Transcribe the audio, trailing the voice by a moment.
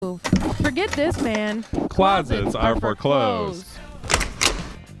Forget this, man. Closets are for clothes.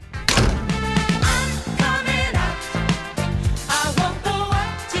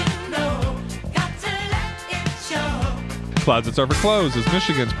 Closets Are for Clothes is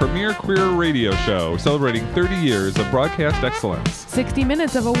Michigan's premier queer radio show, celebrating 30 years of broadcast excellence. 60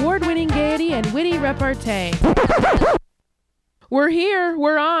 minutes of award-winning gaiety and witty repartee. We're here.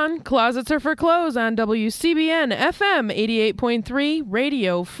 We're on. Closets Are for Clothes on WCBN FM 88.3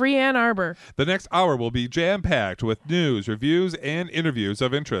 Radio Free Ann Arbor. The next hour will be jam-packed with news, reviews, and interviews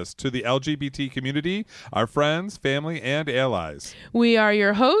of interest to the LGBT community, our friends, family, and allies. We are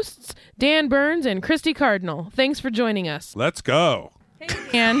your hosts, Dan Burns and Christy Cardinal. Thanks for joining us. Let's go. Hey,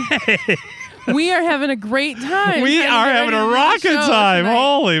 Dan. We are having a great time. We are having a rocket time. Tonight.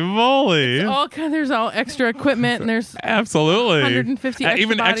 Holy moly. There's all extra equipment and there's absolutely 150 extra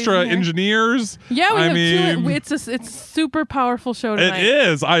even bodies extra in here. Yeah, engineers. we I have mean, two. It's a super powerful show tonight. It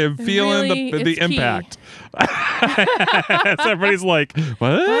is. I am feeling Really, the it's impact. So everybody's like,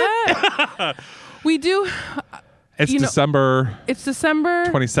 what? We do. It's December. It's December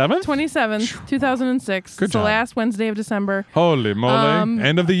 27th? 2006. Good It's the job. last Wednesday of December. Holy moly.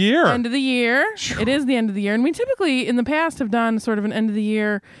 End of the year. End of the year. It is the end of the year. And we typically, in the past, have done sort of an end of the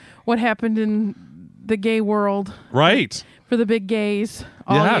year, what happened in the gay world. Right. For the big gays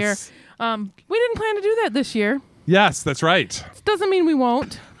all year. Yes. We didn't plan to do that this year. Yes, that's right. Doesn't mean we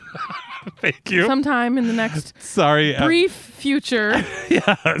won't. Thank you. Sometime in the next brief future.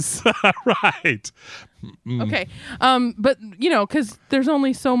 Yes. Right. Okay. But, because there's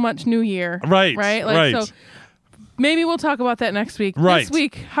only so much New Year. Right. Right? So maybe we'll talk about that next week. Right. This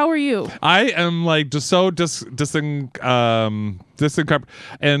week, how are you? I am like just so and I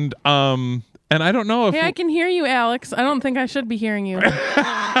don't know if I can hear you, Alex. I don't think I should be hearing you.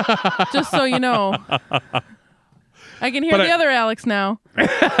 Just so you know. I can hear the other Alex now.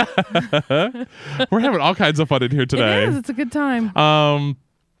 We're having all kinds of fun in here today. It is. It's a good time.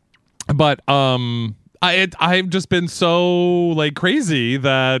 I've just been so like crazy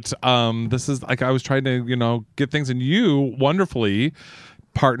that this is like I was trying to get things, and you wonderfully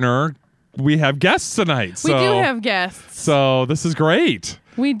partner. We have guests tonight. We do have guests. So this is great.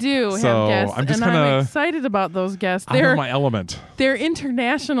 We do have guests, I'm excited about those guests. They're in my element. They're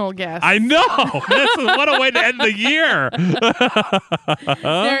international guests. I know. What a way to end the year.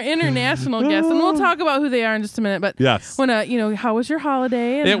 They're international guests, and we'll talk about who they are in just a minute. But yes, how was your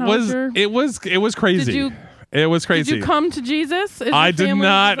holiday? And it was crazy. It was crazy. Did you come to Jesus? I did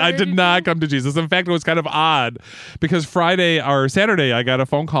not come to Jesus. In fact, it was kind of odd because Friday or Saturday, I got a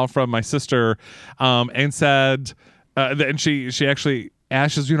phone call from my sister and said, and she actually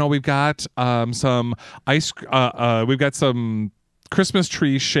asked, we've got some we've got some Christmas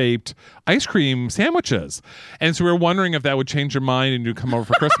tree shaped ice cream sandwiches. And so we were wondering if that would change your mind and you'd come over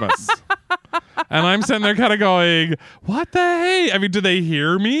for Christmas. And I'm sitting there kind of going, what the hey? I mean, do they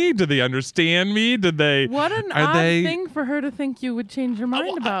hear me? Do they understand me? What an odd thing for her to think you would change your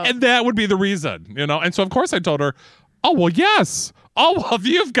mind about. And that would be the reason, And so, of course, I told her, oh, well, yes. Oh, well, if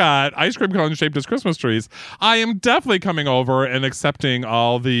you've got ice cream cones shaped as Christmas trees, I am definitely coming over and accepting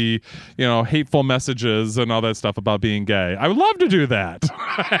all the, hateful messages and all that stuff about being gay. I would love to do that.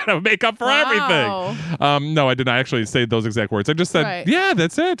 I would make up for everything. No, I did not actually say those exact words. I just said, yeah,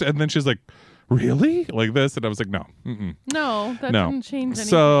 that's it. And then she's like, really? Like this? And I was like, no. Mm-mm. No, that didn't change anything.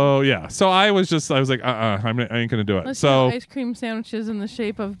 So, yeah. So I was like, I ain't going to do it. Let's do ice cream sandwiches in the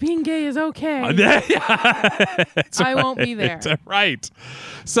shape of being gay is okay. I won't be there. Right.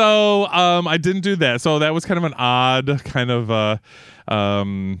 So I didn't do that. So that was kind of an odd kind of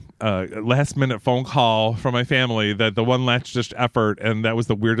last minute phone call from my family, that the one last ditch effort, and that was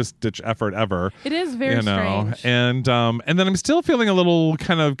the weirdest ditch effort ever. It is very strange. And then I'm still feeling a little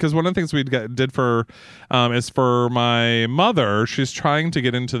kind of, because one of the things we did for is for my mother. She's trying to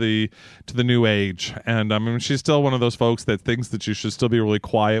get into the new age, and I mean, she's still one of those folks that thinks that you should still be really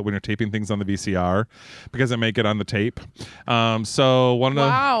quiet when you're taping things on the VCR because it may get on the tape. So one of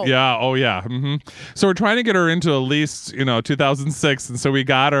the So we're trying to get her into at least 2006, and so we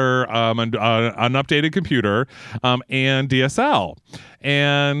got her an updated computer and DSL.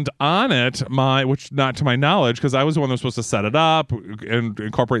 And on it, which not to my knowledge, because I was the one that was supposed to set it up and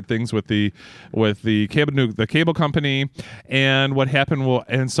incorporate things with the cable company. And what happened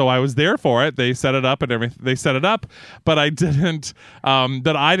and so I was there for it. They set it up and everything. They set it up, but I didn't.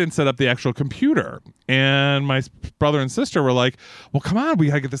 I didn't set up the actual computer. And my brother and sister were like, "Well, come on, we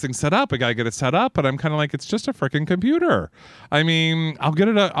gotta get this thing set up. We gotta get it set up." But I'm kind of like, "It's just a freaking computer. I mean, I'll get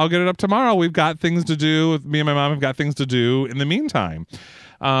it up tomorrow. We've got things to do. Me and my mom have got things to do in the meantime."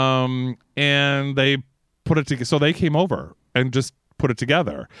 And they put it together. So they came over and just put it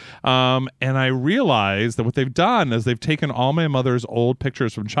together. And I realized that what they've done is they've taken all my mother's old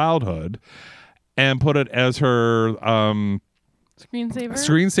pictures from childhood and put it as her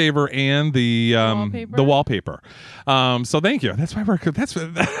screensaver and the wallpaper. So thank you. That's why that's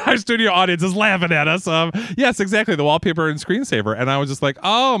our studio audience is laughing at us. Yes, exactly, the wallpaper and screensaver. And I was just like,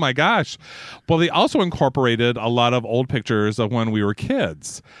 oh my gosh. Well, they also incorporated a lot of old pictures of when we were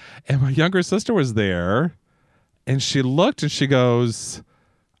kids, and my younger sister was there, and she looked and she goes,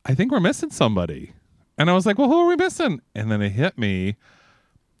 I think we're missing somebody. And I was like, well, who are we missing? And then it hit me,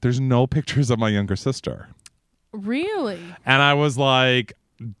 there's no pictures of my younger sister. Really? And I was like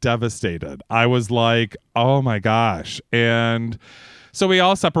devastated. I was like, oh my gosh. And so we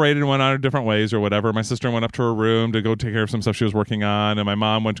all separated and went our different ways or whatever. My sister went up to her room to go take care of some stuff she was working on. And my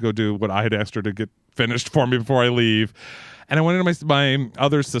mom went to go do what I had asked her to get finished for me before I leave. And I went into my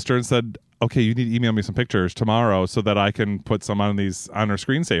other sister and said, okay, you need to email me some pictures tomorrow so that I can put some on her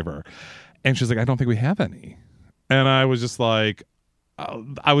screensaver. And she's like, I don't think we have any. And I was just like,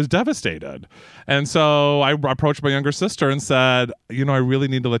 I was devastated. And so I approached my younger sister and said, I really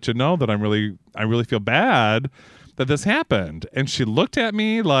need to let you know that I really feel bad that this happened. And she looked at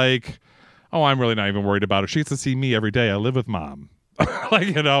me like, oh, I'm really not even worried about it. She gets to see me every day. I live with mom.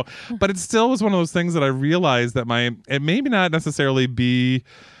 But it still was one of those things that I realized that it may not necessarily be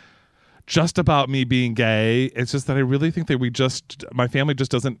just about me being gay. It's just that I really think that my family just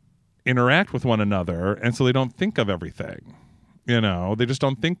doesn't interact with one another. And so they don't think of everything. They just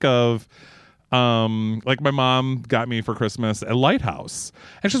don't think of, like my mom got me for Christmas a lighthouse.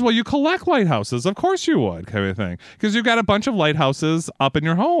 And she's, well, you collect lighthouses. Of course you would, kind of thing. Because you've got a bunch of lighthouses up in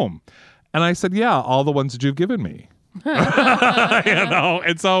your home. And I said, yeah, all the ones that you've given me.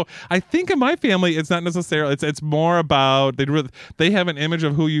 And so I think in my family, it's not necessarily, it's more about, they have an image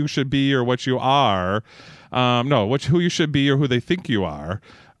of who you should be or what you are. Who you should be or who they think you are.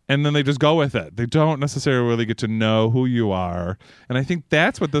 And then they just go with it. They don't necessarily really get to know who you are. And I think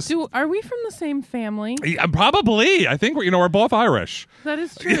that's what this... Are we from the same family? Yeah, probably. I think we're both Irish. That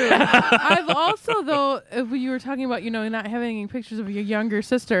is true. I've also, though, if you were talking about, not having any pictures of your younger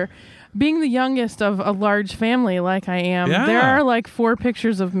sister, being the youngest of a large family like I am, there are like 4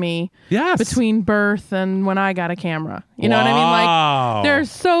 pictures of me between birth and when I got a camera. You know what I mean? Like, there are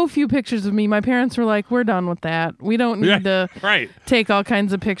so few pictures of me. My parents were like, we're done with that. We don't need to take all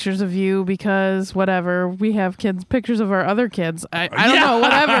kinds of pictures of you because whatever. We have pictures of our other kids. I don't know,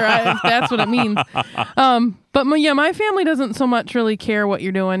 whatever, if that's what it means. But my family doesn't so much really care what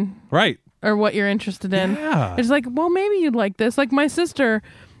you're doing. Right. Or what you're interested in. Yeah. It's like, well, maybe you'd like this. Like my sister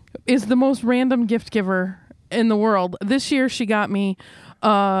is the most random gift giver in the world. This year she got me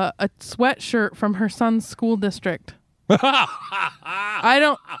a sweatshirt from her son's school district. It's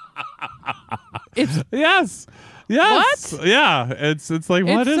yes. What? Yeah. It's like,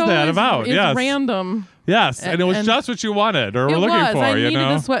 what is that about? It's random. Yes. And it was just what you wanted or were looking for. I needed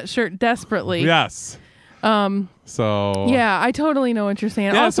a sweatshirt desperately. Yes. So yeah, I totally know what you're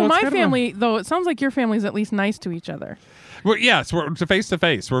saying. Yeah, also, so my family, though, it sounds like your family's at least nice to each other. We're face to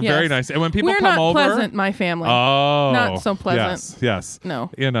face. We're very nice. And when people come over, we're not pleasant, my family. Oh, not so pleasant. Yes.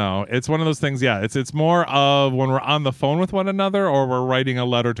 No. It's one of those things. Yeah, it's more of when we're on the phone with one another or we're writing a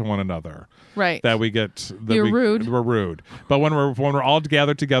letter to one another. Right. That we get. Rude. We're rude. But when we're all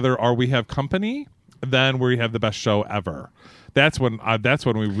gathered together or we have company, then we have the best show ever. That's when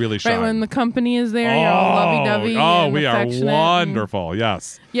we really shine. Right, when the company is there, you're all lovey-dovey. Oh, we are wonderful.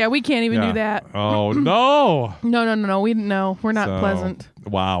 Yes. Yeah, we can't even do that. Oh no. No. We're not pleasant.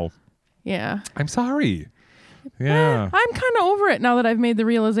 Wow. Yeah. I'm sorry. Yeah. I'm kind of over it now that I've made the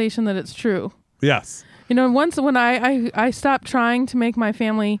realization that it's true. Yes. Once when I stopped trying to make my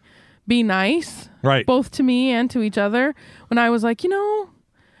family be nice, right, both to me and to each other, when I was like,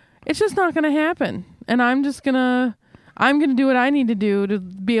 it's just not going to happen, and I'm going to do what I need to do to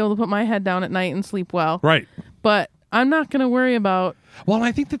be able to put my head down at night and sleep well. Right. But I'm not going to worry about. Well,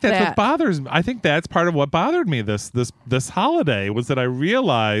 I think that's what bothers me. I think that's part of what bothered me this holiday was that I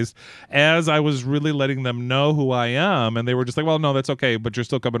realized as I was really letting them know who I am, and they were just like, well, no, that's okay, but you're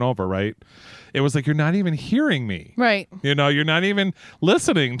still coming over, right? It was like, you're not even hearing me. Right. You're not even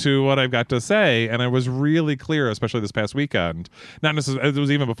listening to what I've got to say. And I was really clear, especially this past weekend, not necessarily, it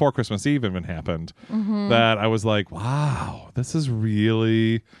was even before Christmas Eve even happened, that I was like, wow, this is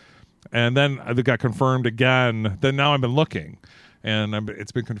really, and then it got confirmed again. Then now I've been looking. And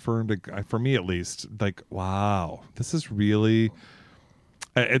it's been confirmed, for me at least, like, wow, this is really...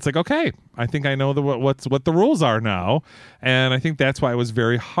 It's like, okay, I think I know what the rules are now. And I think that's why it was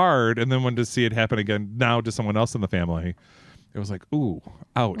very hard. And then when to see it happen again now to someone else in the family, it was like, ooh,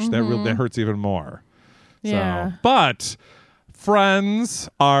 ouch, that hurts even more. Yeah. So, but Friends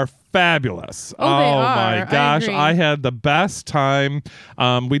are fabulous. Oh, they are. My gosh, agree. I had the best time.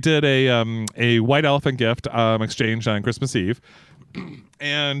 We did a white elephant gift exchange on Christmas Eve.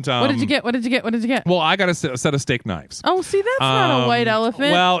 And What did you get? What did you get? What did you get? well, I got a set of steak knives. Oh, see, that's not a white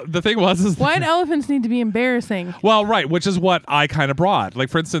elephant. Well, the thing was, White elephants need to be embarrassing. well, right, which is what I kind of brought. Like,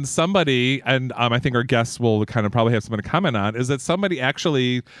 for instance, somebody, and I think our guests will kind of probably have something to comment on, is that somebody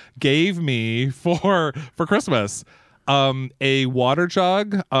actually gave me for Christmas a water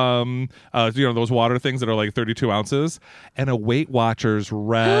jug, those water things that are like 32 ounces, and a Weight Watchers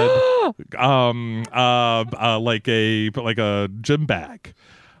red, like a gym bag.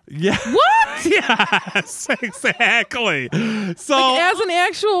 Yeah. What? Yes, exactly. So Like, as an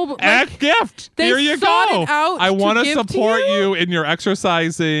actual gift. they Here you sought go. it out I to want to give to support you? you in your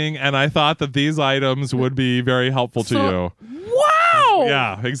exercising, and I thought that these items would be very helpful to you. Wow.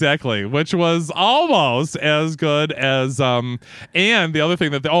 Yeah, exactly. Which was almost as good as and the other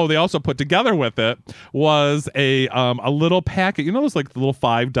thing that they also put together with it was a little packet. You know those like the little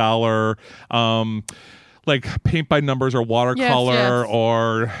 $5 like paint by numbers or watercolor Yes.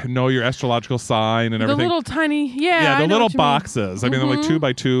 or know your astrological sign and The everything. little tiny, Yeah, I the know little what you mean. boxes. I mean, they're like 2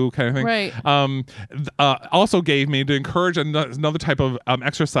 by 2 kind of thing. Right. Also gave me to encourage another type of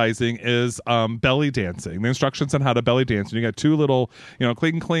exercising is belly dancing. The instructions on how to belly dance. And you got 2 little,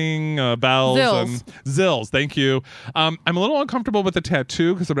 cling cling bells Zills. and zills. Thank you. I'm a little uncomfortable with the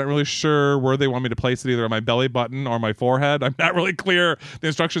tattoo because I'm not really sure where they want me to place it, either on my belly button or my forehead. I'm not really clear. The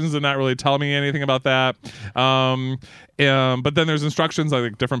instructions did not really tell me anything about that. But then there's instructions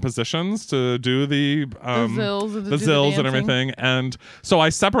like different positions to do the zills and to the do the zills and dancing. everything. And so I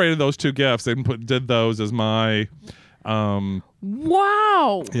separated those 2 gifts and did those as my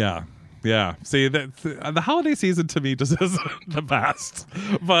Wow. yeah. See, the holiday season to me just isn't the best,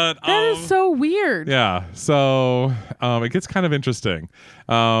 but That is so weird. yeah. So it gets kind of interesting,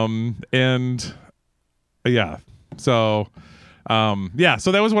 and yeah. So.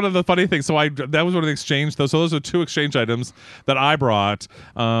 So that was one of the funny things. So that was one of the exchange. So those are 2 exchange items that I brought.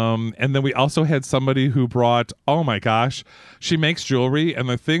 And then we also had somebody who brought. Oh my gosh, she makes jewelry, and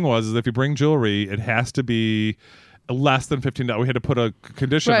the thing was, is if you bring jewelry, it has to be less than $15. We had to put a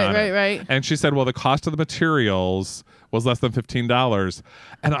condition on it. Right. And she said, well, the cost of the materials was less than $15.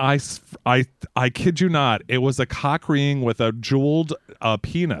 And I kid you not, it was a cock ring with a jeweled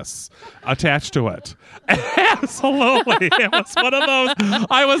penis attached to it. Absolutely. It was one of those.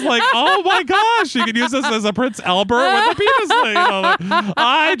 I was like, oh my gosh, you could use this as a Prince Albert with a penis thing.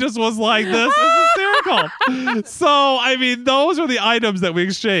 I just was like, this is hysterical. So, I mean, those were the items that we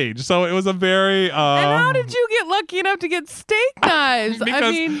exchanged. So it was a very... And how did you get lucky enough to get steak knives?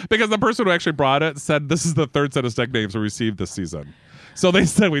 because the person who actually brought it said this is the 3rd set of steak knives we received this season. So they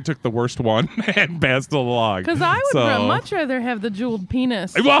said we took the worst one and passed it along. Because I would much rather have the jeweled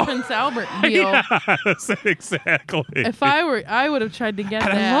penis Well, Prince Albert deal. Yes, exactly. If I would have tried to get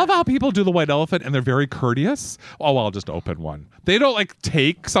And that. I love how people do the white elephant and they're very courteous. Oh, well, I'll just open one. They don't like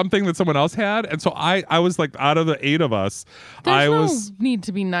take something that someone else had. And so I was like, out of the 8 of us, There's no was need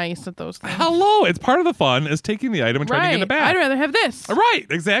to be nice at those things. hello. It's part of the fun is taking the item and trying to get it back. I'd rather have this. Right,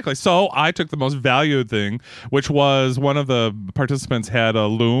 exactly. So I took the most valued thing, which was one of the participants had a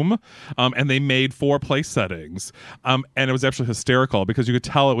loom, and they made 4 place settings, and it was actually hysterical because you could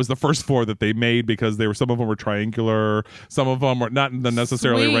tell it was the first 4 that they made because some of them were triangular, some of them were not the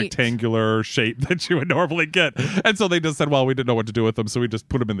necessarily Sweet. rectangular shape that you would normally get, and so they just said, well, we didn't know what to do with them, so we just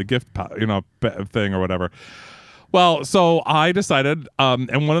put them in the gift thing or whatever. Well, so I decided,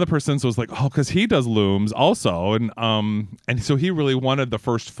 and one of the persons was like, oh, because he does looms also. And so he really wanted the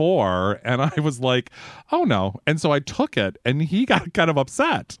first 4. And I was like, oh, no. And so I took it and he got kind of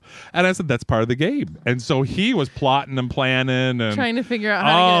upset. And I said, that's part of the game. And so he was plotting and planning and Trying to figure out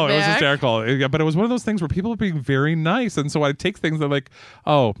how to get it was back. hysterical. Yeah, but it was one of those things where people are being very nice. And so I take things that are like,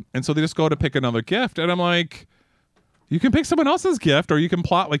 oh, and so they just go to pick another gift. And I'm like, you can pick someone else's gift, or you can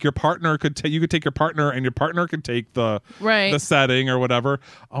plot like your partner you could take your partner, and your partner could take the setting or whatever.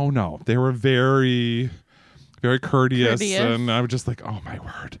 Oh no, they were very, very courteous. And I was just like, oh my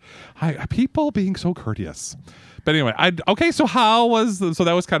word, people being so courteous. But anyway, so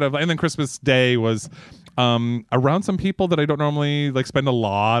that was kind of, and then Christmas Day was around some people that I don't normally like spend a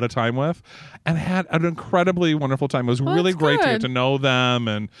lot of time with, and had an incredibly wonderful time. It was really great to get to know them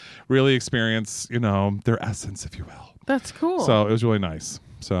and really experience, their essence, if you will. That's cool. So it was really nice.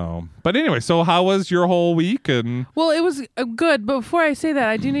 So, but anyway, so how was your whole week? And Well, it was good, but before I say that,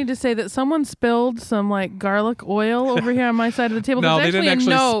 I do need to say that someone spilled some like garlic oil over here on my side of the table. no, There's they didn't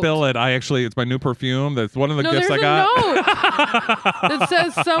actually a actually note. spill it. It's my new perfume. That's one of the No, gifts there's I got. a note that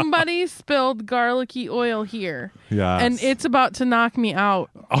says somebody spilled garlicky oil here. Yes. And it's about to knock me out.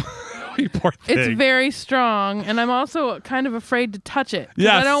 You poor thing. It's very strong, and I'm also kind of afraid to touch it. 'Cause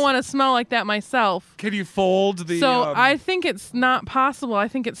Yes. I don't want to smell like that myself. Can you fold the? So I think it's not possible. I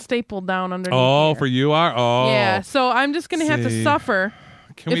think it's stapled down underneath. Oh, here. for you are. Oh, Yeah, so I'm just going to have to See. suffer.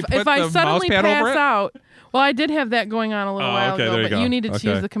 Can we if put I the suddenly mouse pad over pass it? out. Well, I did have that going on a little while okay, ago, there you but go. you needed to Okay.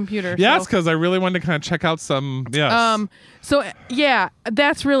 use the computer. Yes, so. because I really wanted to kind of check out some. Yes. So yeah,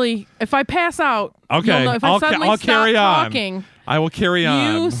 that's really if I pass out. Okay, You'll know. If I suddenly I'll stop carry on. talking, I will carry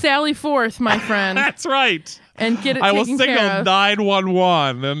on. you sally forth, my friend, That's right. and get it I will taken signal care of.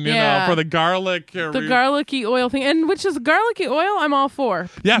 911, and you know, Yeah. for the garlic. The garlicky oil thing, and which is garlicky oil, I'm all for.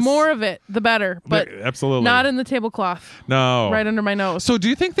 Yes. More of it, the better. But absolutely not in the tablecloth, No. right under my nose. So, do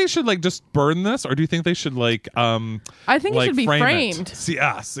you think they should like just burn this, or do you think they should like I think like it should be frame framed. It? See,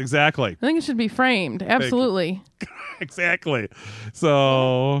 yes, exactly, I think it should be framed. Absolutely. exactly.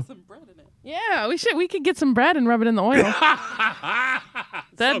 So, Yeah, we could get some bread and rub it in the oil.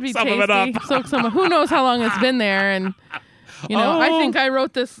 That'd Soak be some of it tasty. up. Soak some. Who knows how long it's been there? And you know, I Oh. think I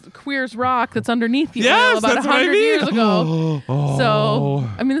wrote this Queer's Rock that's underneath the Yes, oil about that's what I 100 mean. years ago. Oh. So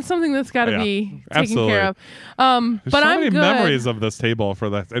I mean, it's something that's got to Yeah, be taken absolutely. care of. There's But so I'm many good. memories of this table for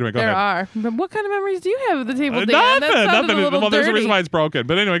that. Anyway, go There ahead. are. But what kind of memories do you have of the table, Dan? That Nothing. sounded Nothing. a little Well, there's a dirty. reason why it's broken.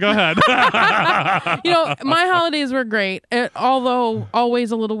 But anyway, go ahead. You know, my holidays were great, although always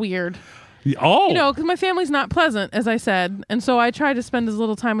a little weird. Oh. You know, because my family's not pleasant, as I said, and so I try to spend as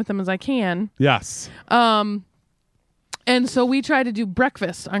little time with them as I can. Yes. And so we try to do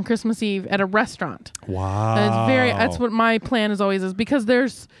breakfast on Christmas Eve at a restaurant. Wow. And that's what my plan is always, is because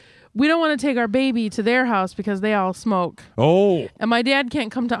we don't want to take our baby to their house because they all smoke. Oh. And my dad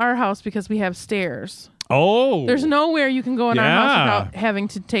can't come to our house because we have stairs. Oh. There's nowhere you can go in our house Yeah. without having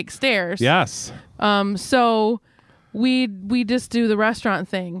to take stairs. Yes. So we just do the restaurant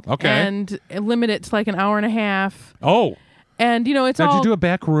thing. Okay. And limit it to like an hour and a half. Oh. And you know, it's Now, do all you do a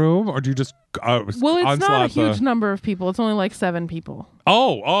back room, or do you just well, it's onslaught not a huge the... number of people. It's only like 7 people.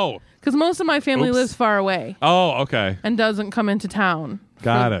 Oh. Because most of my family Oops. lives far away Oh. Okay. and doesn't come into town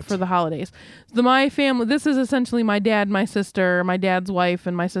Got it. for the holidays. My family, this is essentially my dad, my sister, my dad's wife,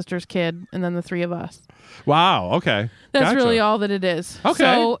 and my sister's kid, and then the 3 of us. Wow. Okay. That's Gotcha. really all that it is. Okay.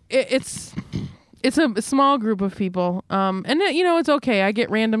 So it's a small group of people. And you know, it's okay. I get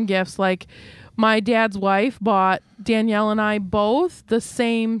random gifts. Like my dad's wife bought Danielle and I both the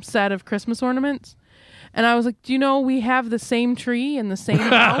same set of Christmas ornaments. And I was like, do you know we have the same tree in the same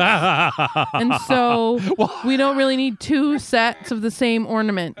house? And so we don't really need 2 sets of the same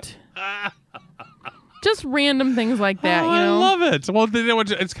ornament. Just random things like that, Oh, you know? I love it. Well, they don't want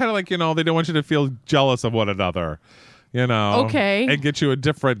you, it's kind of like, you know, they don't want you to feel jealous of one another, you know. Okay. And get you a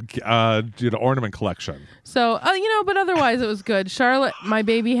different ornament collection. So, you know, but otherwise it was good. Charlotte, my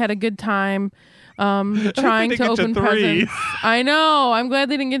baby, had a good time trying They to get you open 3. presents. I know. I'm glad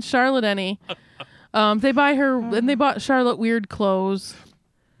they didn't get Charlotte any. They bought Charlotte weird clothes.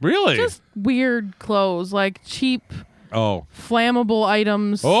 Really? Just weird clothes, like cheap, oh. flammable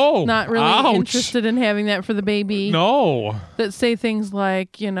items. Oh, Not really ouch. interested in having that for the baby. No. That say things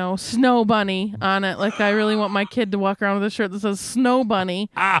like, you know, Snow Bunny on it. Like, I really want my kid to walk around with a shirt that says Snow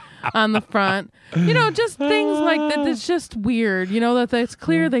Bunny on the front. You know, just things like that. That's just weird. You know, that it's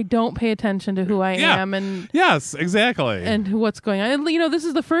clear they don't pay attention to who I am and Yes, exactly. what's going on. And, you know, this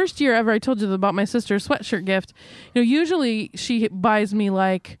is the first year ever I told you about my sister's sweatshirt gift. You know, usually she buys me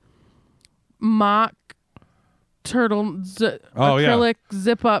like mock acrylic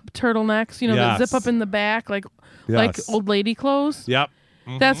zip up turtleneecks, you know, that Yes. zip up in the back, like Yes. old lady clothes. Yep.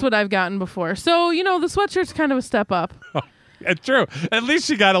 That's what I've gotten before. So, you know, the sweatshirt's kind of a step up. It's true. At least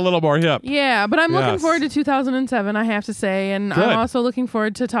she got a little more hip. Yeah, but I'm looking Yes. forward to 2007, I have to say. And Good. I'm also looking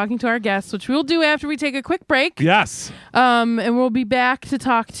forward to talking to our guests, which we'll do after we take a quick break. Yes. And we'll be back to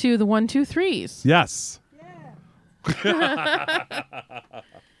talk to the 1, 2, 3s. Yes.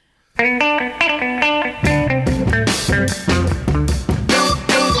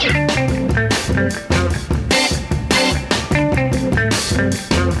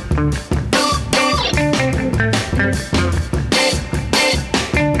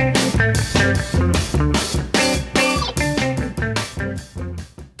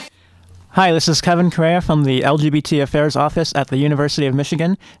 Hi, this is Kevin Correa from the LGBT Affairs Office at the University of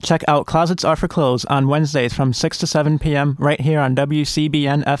Michigan. Check out Closets Are for Clothes on Wednesdays from 6 to 7 p.m. right here on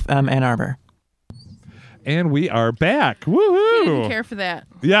WCBN FM Ann Arbor. And we are back. We Woohoo! didn't care for that.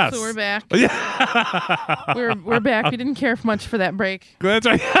 Yes. So we're back. Yeah. We're back. We didn't care much for that break. That's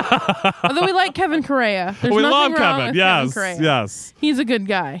right. Although we like Kevin Correa. There's We nothing love wrong Kevin. with Yes. Kevin Correa. Yes. He's a good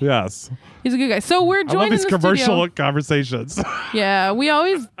guy. Yes. He's a good guy. So we're I love joined these in the commercial studio. conversations. Yeah, we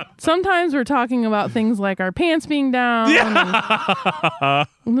always sometimes we're talking about things like our pants being down. Yeah.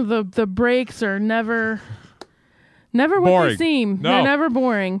 And the breaks are never what Boring. they seem. No. They're never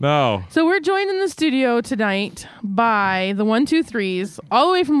boring. No. So we're joined in the studio tonight by the 1-2-3s, all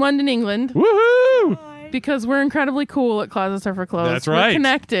the way from London, England, Woohoo! because we're incredibly cool at Closets Are for Clothes. That's We're right.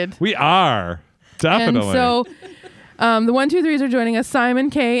 connected. We are. Definitely. And so the 1-2-3s are joining us, Simon,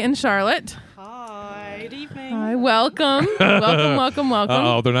 Kay, and Charlotte. Hi, good evening. Hi, welcome. welcome.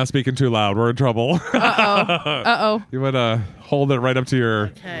 Uh-oh, they're not speaking too loud. We're in trouble. Uh-oh. You want to hold it right up to your...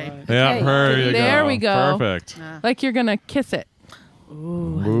 Okay. Yeah, Okay. there you go. There we go. Perfect. Like you're going to kiss it.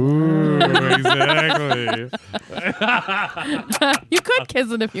 Ooh, exactly. You could kiss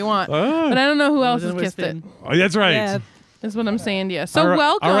it if you want. Ah. But I don't know who else has don't know kissed what's it. been- Oh, that's right. Yeah. Is what I'm saying to you. So All right-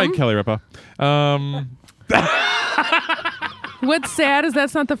 welcome. All right, Kelly Ripa. What's sad is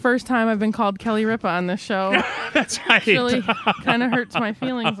that's not the first time I've been called Kelly Ripa on this show. That's right. Really kind of hurts my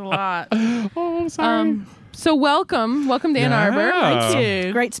feelings a lot. Oh, I'm sorry. So welcome to Ann Arbor. Yeah. Thank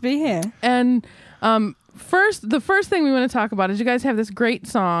you. Great to be here. And the first thing we want to talk about is you guys have this great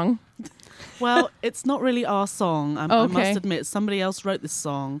song. Well, it's not really our song. I Okay. must admit, somebody else wrote this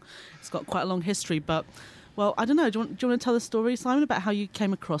song. It's got quite a long history, but, well, I don't know. Do you want to tell the story, Simon, about how you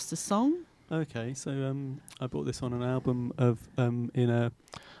came across this song? Okay, so I bought this on an album of in a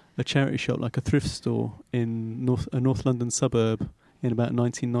charity shop, like a thrift store in a North London suburb in about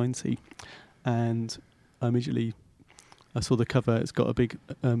 1990, and immediately I saw the cover. It's got a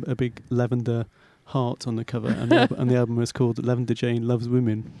big lavender heart on the cover, and the album was called Lavender Jane Loves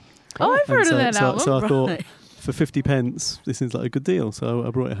Women. Oh, I've heard And of that album. So I thought, Right. for 50 pence, this seems like a good deal. So I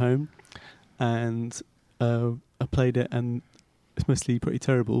brought it home, and I played it, and it's mostly pretty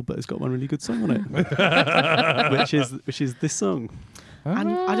terrible, but it's got one really good song on it, which is this song. And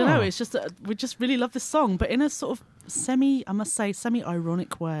I don't know, it's just that we just really love this song, but in a sort of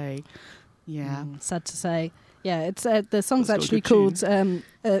semi-ironic way. Yeah. Sad to say. Yeah, it's the song's It's got a actually good called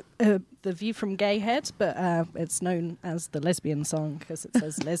The View from Gayhead, but it's known as the lesbian song because it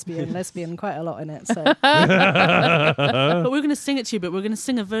says lesbian quite a lot in it. So But we're going to sing it to you, but we're going to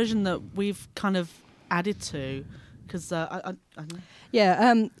sing a version that we've kind of added to, because I don't know.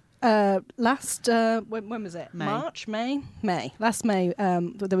 yeah, last when was it? May. Last May,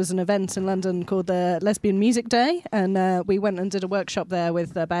 there was an event in London called the Lesbian Music Day, and we went and did a workshop there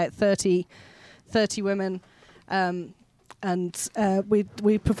with about 30 women. And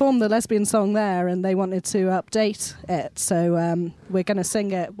we performed the lesbian song there, and they wanted to update it. So we're going to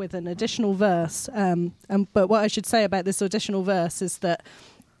sing it with an additional verse. But what I should say about this additional verse is that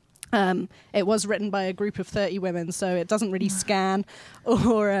it was written by a group of 30 women, so it doesn't really scan,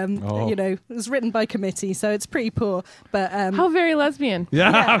 or it was written by committee, so it's pretty poor. But How very lesbian.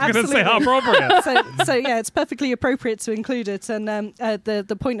 Yeah, Yeah, I was going to say how absolutely. appropriate. so yeah, it's perfectly appropriate to include it. And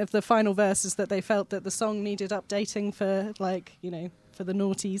the point of the final verse is that they felt that the song needed updating for for the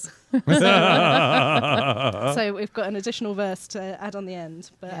noughties. So we've got an additional verse to add on the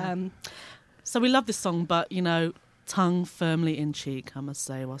end. But Yeah. So we love this song, but, tongue firmly in cheek, I must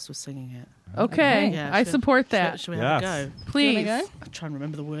say, whilst we're singing it. Okay, Yeah, I should- support that. Should we have Yes. a go? Please. Do you wanna go? I'm trying to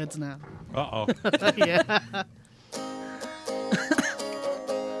remember the words now. Uh-oh. Yeah.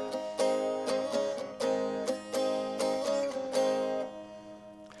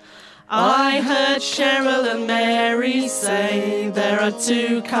 I heard Cheryl and Mary say there are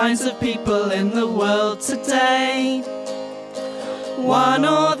two kinds of people in the world today. One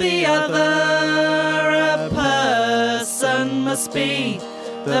or the other, a person must be.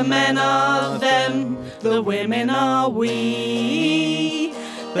 The men are them, the women are we.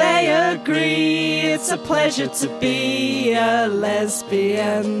 They agree it's a pleasure to be a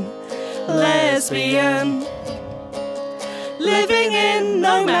lesbian. Living in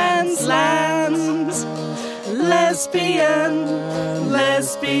no man's land. Lesbian.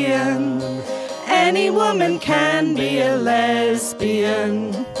 Any woman can be a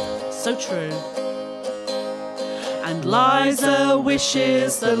lesbian. So true. And Liza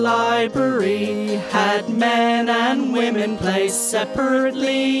wishes the library had men and women placed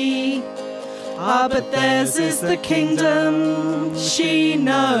separately. Ah, but theirs is the kingdom. She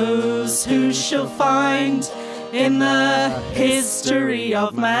knows who she'll find in the history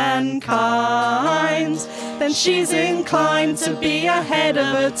of mankind. Then she's inclined to be ahead of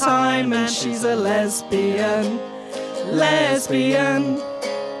her time, and she's a lesbian.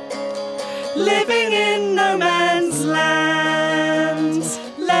 living in no man's land.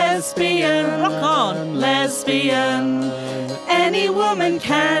 Lesbian, rock on, lesbian. Any woman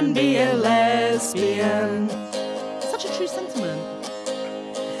can be a lesbian. Such a true sentiment.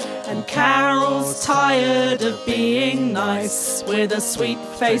 And Carol's tired of being nice, with a sweet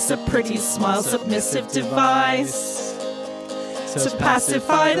face, a pretty smile, submissive device to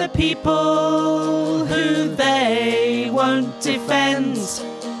pacify the people who they won't defend.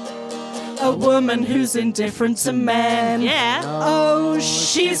 A woman who's indifferent to men. Yeah. Oh,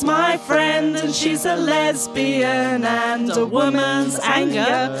 she's my friend and she's a lesbian. And a woman's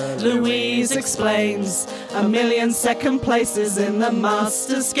anger, Louise explains, 1,000,000 second places in the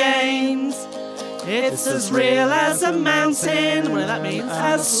Masters Games. It's as real as a mountain, whatever that means,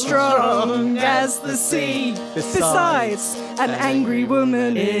 as strong as the sea. Besides, an angry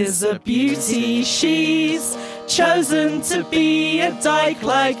woman is a beauty. She's chosen to be a dyke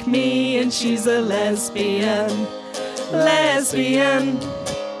like me, and she's a lesbian. Lesbian,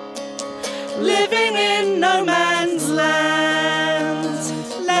 living in no man's land.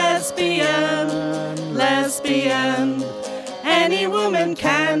 Lesbian, lesbian. Any woman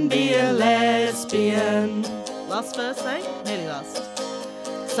can be a lesbian. Last verse, eh? Nearly last.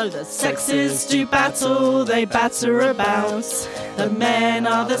 So the sexes do battle, they batter about. The men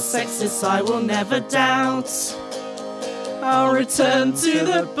are the sexists, I will never doubt. I'll return to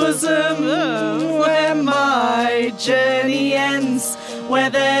the bosom where my journey ends, where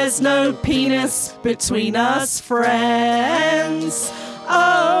there's no penis between us friends.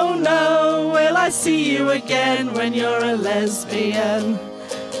 Oh no, will I see you again when you're a lesbian?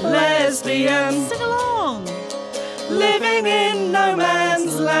 Lesbian, sing along. Living in no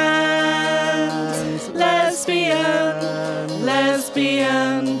man's land. Lesbian,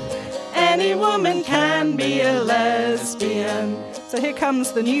 lesbian. Any woman can be a lesbian. So here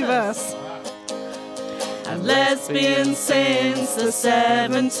comes the new verse. And lesbians since the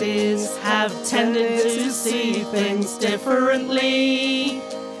 70s have tended to see things differently.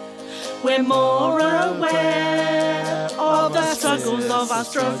 We're more aware of the struggles of our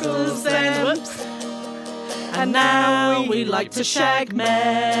struggles then. Whoops. And now we like to shag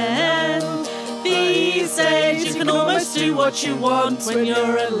men. These days you can almost do what you want when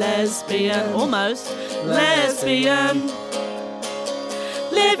you're a lesbian. Almost. Lesbian.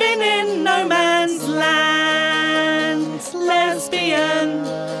 Living in no man's land. Lesbian.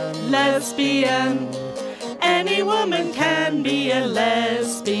 Lesbian. Any woman can be a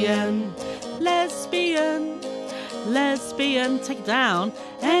lesbian. Lesbian. Lesbian. Take it down.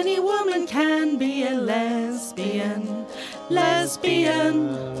 Any woman can be a lesbian.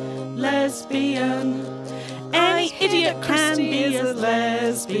 Lesbian. Lesbian. Any idiot can be a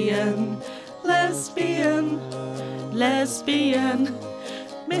lesbian. Lesbian. Lesbian.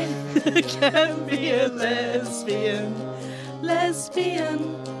 Can be a lesbian. Lesbian.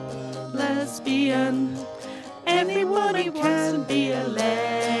 Lesbian. Any woman can be a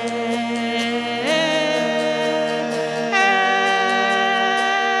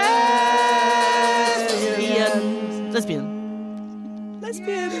lesbian. Lesbian.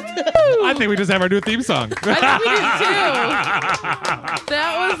 Lesbian. I think we just have our new theme song. I think we did too.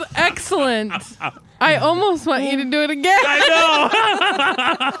 That was excellent. I almost want you to do it again. I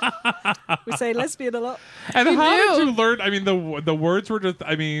know. We say lesbian a lot. And We how do. did you learn? I mean, the words were just.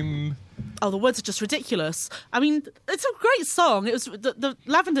 I mean, Oh, the words are just ridiculous. I mean, it's a great song. It was the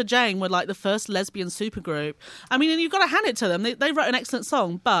Lavender Jane were like the first lesbian supergroup. I mean, and you've got to hand it to them. They wrote an excellent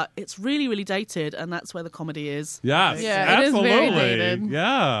song, but it's really, really dated, and that's where the comedy is. yes, Yeah, it is absolutely, very dated.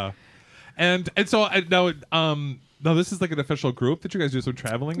 yeah. And so now, no, this is like an official group that you guys do some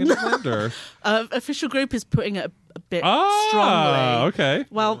traveling in England, or Official group is putting it a bit ah, strongly. okay.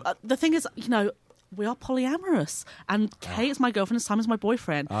 Well, the thing is, we are polyamorous, and Kate is my girlfriend and Simon's my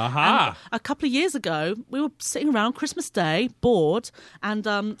boyfriend. Aha. And a couple of years ago, we were sitting around Christmas Day, bored, and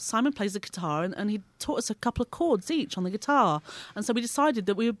Simon plays the guitar, and he taught us a couple of chords each on the guitar. And so we decided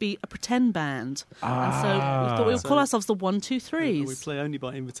that we would be a pretend band. And so we thought we would call ourselves the 1, 2, 3s. We play only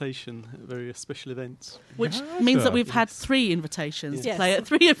by invitation at very special events. Which Gotcha. means that we've had 3 invitations to Yes. play at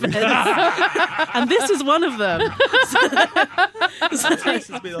 3 events. And this is one of them. This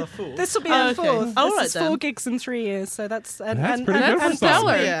will be our fourth. This will be our Okay. fourth. All This right is then. 4 gigs in 3 years, so that's That's pretty good for That's something.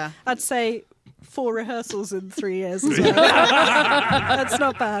 stellar. Yeah. I'd say 4 rehearsals in 3 years as well. That's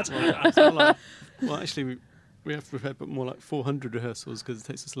not bad. Well, actually, we've had more like 400 rehearsals because it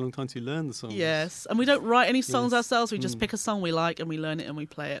takes us a long time to learn the songs. Yes. And we don't write any songs Yes. ourselves. We just pick a song we like and we learn it and we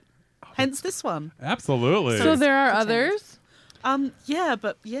play it. Hence this one. Absolutely. So there are others. Yeah,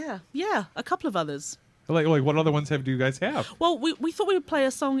 but yeah, a couple of others. like what other ones do you guys have? Well, we thought we would play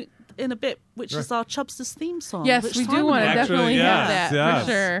a song in a bit, which is our Chubsters theme song. Yes, Which we time do want to is it? definitely have that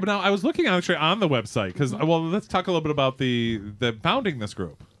for sure. But now I was looking actually on the website because let's talk a little bit about the founding this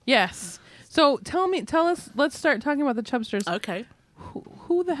group. Yes. So tell us. Let's start talking about the Chubsters. Okay.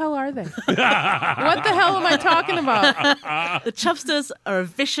 Who the hell are they? What the hell am I talking about? The Chubsters are a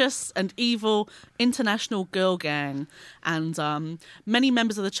vicious and evil international girl gang, and many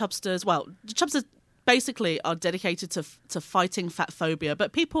members of the Chubsters. Well, the Chubsters basically are dedicated to fighting fat phobia,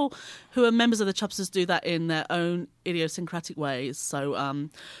 but people who are members of the Chubsters do that in their own idiosyncratic ways. So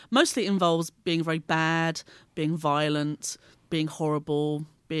mostly it involves being very bad, being violent, being horrible,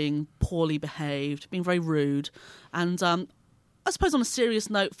 being poorly behaved, being very rude. And I suppose on a serious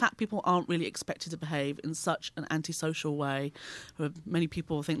note, fat people aren't really expected to behave in such an antisocial way. Many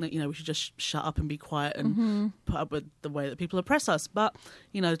people think that, we should just shut up and be quiet and put up with the way that people oppress us. But,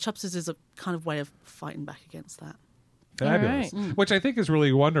 Chubsters is a kind of way of fighting back against that. Fabulous. All right. Which I think is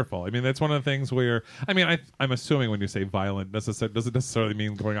really wonderful. I mean, that's one of the things where, I'm assuming when you say violent, doesn't necessarily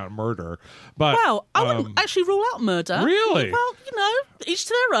mean going out and murder. But Well, I wouldn't actually rule out murder. Really? Well, each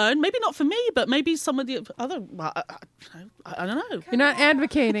to their own. Maybe not for me, but maybe some of the other. Well, I don't know. You're not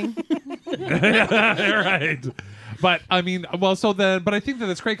advocating. right. But I mean, but I think that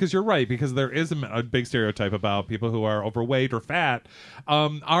that's great because you're right, because there is a big stereotype about people who are overweight or fat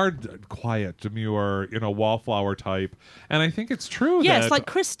are quiet, demure, wallflower type, and I think it's true. Yes, that, like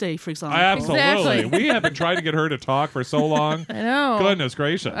Christy, for example. absolutely. Exactly. We have been trying to get her to talk for so long. I know. Goodness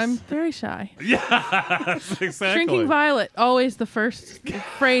gracious. I'm very shy. Yes, exactly. Drinking violet, always the first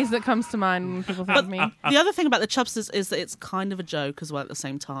phrase that comes to mind when people think of me. The other thing about the Chubsters is that it's kind of a joke as well at the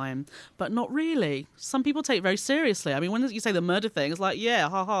same time, but not really. Some people take it very seriously. I mean, when you say the murder thing, it's like, yeah,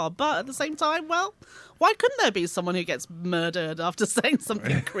 haha. But at the same time, well, why couldn't there be someone who gets murdered after saying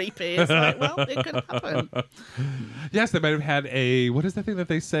something creepy? It's like, well, it could happen. Yes, they might have had what is the thing that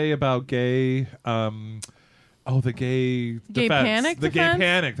they say about gay? The gay defense. Panic The defense? gay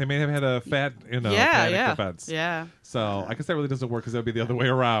panic. They may have had a fat, panic defense. Yeah. So I guess that really doesn't work because that would be the other way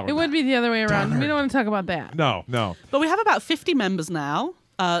around. It would be the other way around. We don't want to talk about that. No. But we have about 50 members now.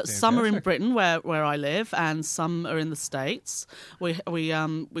 Some are in Fantastic. Britain, where I live, and some are in the States. We've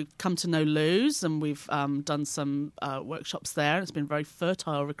come to know Luz, and we've done some workshops there. It's been a very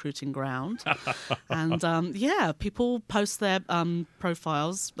fertile recruiting ground. And people post their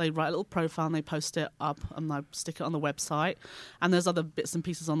profiles. They write a little profile and they post it up, and I stick it on the website. And there's other bits and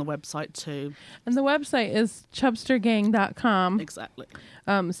pieces on the website too. And the website is chubstergang.com. Exactly.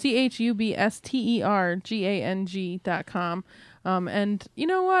 CHUBSTERGANG.com. And you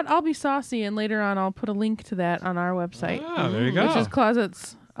know what? I'll be saucy, and later on I'll put a link to that on our website. Ah, there you go. Which is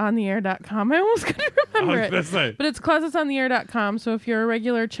closetsontheair.com. I almost couldn't remember I was gonna say. But it's closetsontheair.com. So if you're a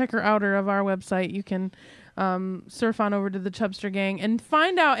regular checker-outer of our website, you can surf on over to the Chubster Gang and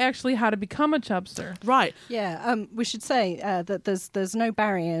find out actually how to become a Chubster. Right. Yeah, we should say that there's no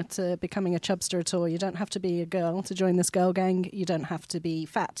barrier to becoming a Chubster at all. You don't have to be a girl to join this girl gang. You don't have to be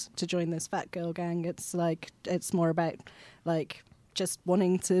fat to join this fat girl gang. It's more about just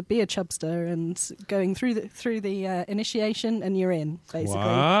wanting to be a Chubster and going through the initiation, and you're in, basically.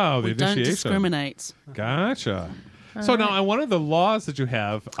 Wow, the We don't initiation. discriminate. Gotcha. So now, one of the laws that you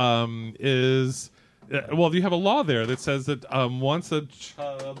have is, you have a law there that says that once a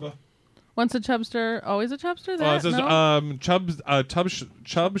chub. Once a Chubster, always a Chubster? It says No?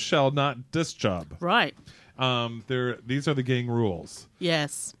 chub shall not dischub. Right. These are the gang rules.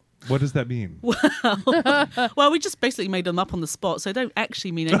 Yes. What does that mean? Well, we just basically made them up on the spot, so they don't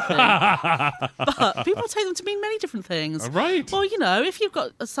actually mean anything. But people take them to mean many different things. Right. Well, if you've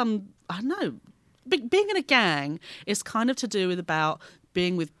got some, I don't know, being in a gang is kind of to do with about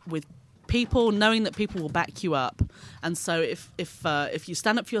being with people, knowing that people will back you up. And so if you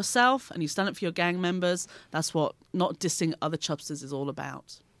stand up for yourself and you stand up for your gang members, that's what not dissing other Chubsters is all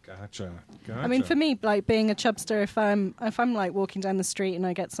about. Gotcha. I mean, for me, being a Chubster, if I'm walking down the street and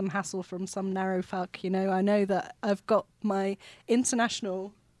I get some hassle from some narrow fuck, I know that I've got my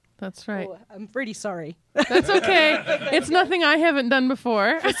international. That's right. Oh, I'm really sorry. That's okay. It's nothing I haven't done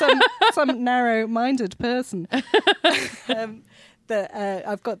before. some narrow-minded person.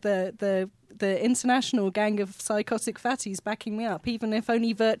 I've got the international gang of psychotic fatties backing me up, even if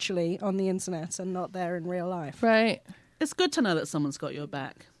only virtually on the internet and not there in real life. Right. It's good to know that someone's got your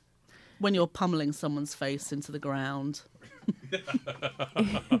back when you're pummeling someone's face into the ground.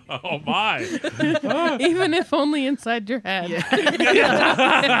 Oh my! even if only inside your head.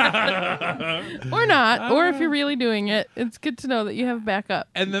 Or not, or if you're really doing it, it's good to know that you have backup.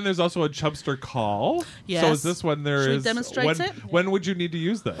 And then there's also a chubster call. Yes. So is this when there is? Should we demonstrate it? When would you need to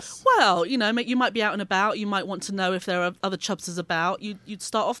use this? Well, you might be out and about. You might want to know if there are other chubsters about. You'd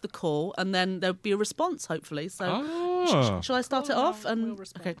start off the call, and then there'll be a response, hopefully. So, shall I start it off? And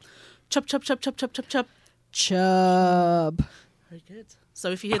okay, chub, chub, chub, chub, chub, chub, chub. Chub. Very good. So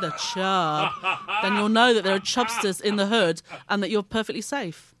if you hear the chub, then you'll know that there are chubsters in the hood, and that you're perfectly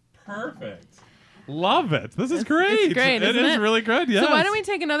safe. Perfect. Love it. This is great. It's great, It isn't is it? really good. Yes. So why don't we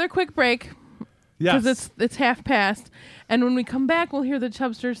take another quick break? Yes. Because it's half past, and when we come back, we'll hear the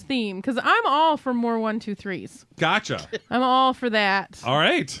Chubsters theme. Because I'm all for more 1, 2, 3s. Gotcha. I'm all for that. All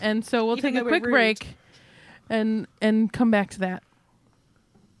right. And so we'll Even take a though quick we're rude. break, and come back to that.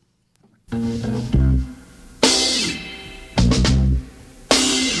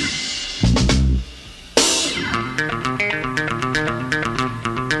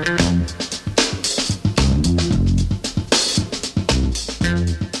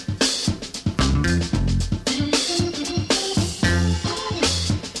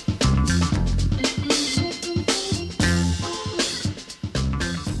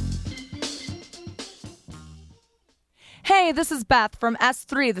 Hey, this is Beth from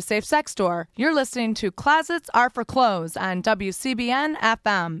S3, the Safe Sex Store. You're listening to Closets Are for Clothes on WCBN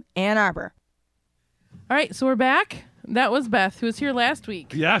FM, Ann Arbor. All right, so we're back. That was Beth, who was here last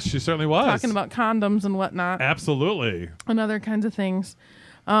week, Yes, she certainly was. talking about condoms and whatnot, Absolutely. and other kinds of things.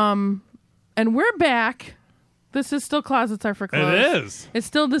 And we're back. This is still Closets Are for Clothes. It is. It's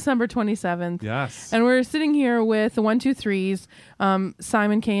still December 27th. Yes. And we're sitting here with the 1, 2, 3s,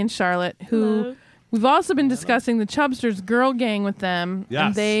 Simon, Kay, and Charlotte, who Hello. we've also been discussing the Chubsters girl gang with them. Yes.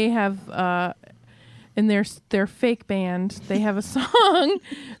 And they have, in their fake band, they have a song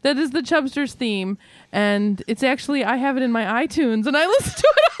that is the Chubsters theme. And it's actually, I have it in my iTunes, and I listen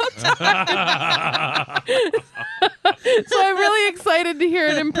to it all the time. So I'm really excited to hear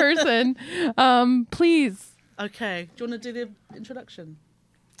it in person. Please. Okay. Do you want to do the introduction?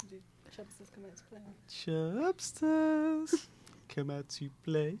 Chubsters, come out to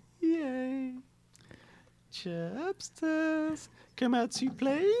play. Yay. Chubsters, come out to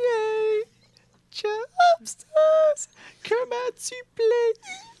play. Yay. Chubsters, come out to play.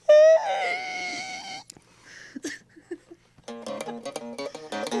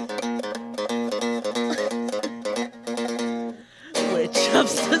 We're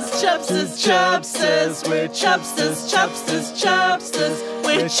chubsters, chubsters, chubsters. We're chubsters, chubsters, chubsters.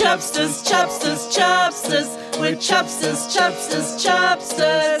 We're chubsters, chubsters, chubsters. We're chubsters, chubsters,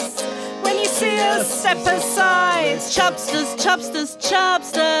 chubsters. When you see us, step aside. Chubsters, chubsters,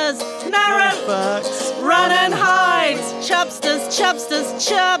 chubsters. Narrow, run and hide. Chubsters, chubsters,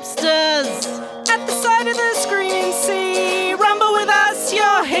 chubsters. At the side of the screaming sea, rumble with us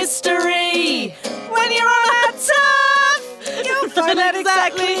your history. When you're on that turf, you'll find out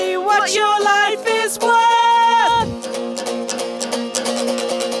exactly what your life is worth.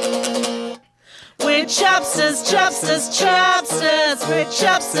 We're chubsters, chubsters, chubsters. We're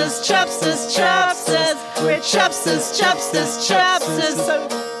chubsters, chubsters, chubsters. We're chubsters, chubsters, chubsters.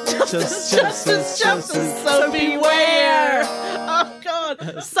 So chubsters, chubsters. So beware. Oh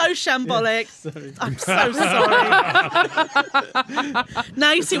God, so shambolic. I'm so sorry.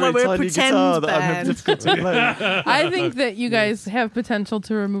 Now you see why we're a pretend that I'm having band. difficulty playing. I think that you guys have potential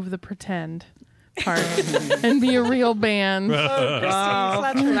to remove the pretend part and be a real band. Wow.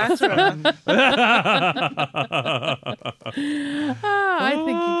 I think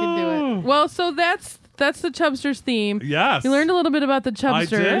you can do it. Well, so that's the Chubsters theme. Yes. You learned a little bit about the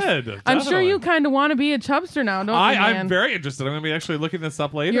Chubsters. I did. I'm sure you definitely. kind of want to be a Chubster now, don't you, man? I'm very interested. I'm going to be actually looking this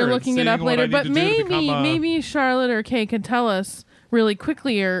up later. You're and looking it seeing up what I later, need but to do to become maybe Charlotte or Kay could tell us really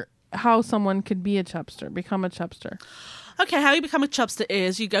quickly or how someone could be a Chubster, become a Chubster. Okay, how you become a Chubster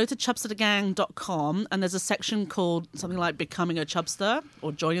is you go to chubsterthegang.com and there's a section called something like Becoming a Chubster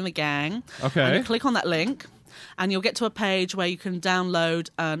or Joining the Gang. Okay. And you click on that link and you'll get to a page where you can download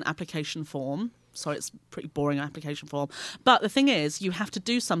an application form. So it's a pretty boring application form. But the thing is, you have to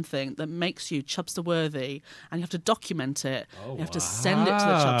do something that makes you Chubster worthy and you have to document it. You have to send it to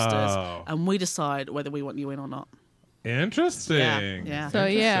the Chubsters and we decide whether we want you in or not. Interesting. Yeah. So,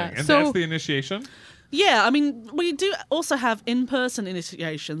 yeah. Interesting. And So- that's the initiation? Yeah, I mean, we do also have in-person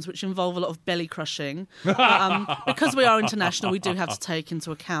initiations, which involve a lot of belly crushing. Because we are international, we do have to take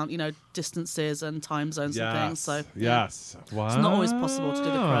into account, distances and time zones and things. So Yes. Wow. it's not always possible to do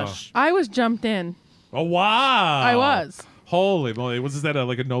the crush. I was jumped in. Oh, wow. I was. Holy moly! Was that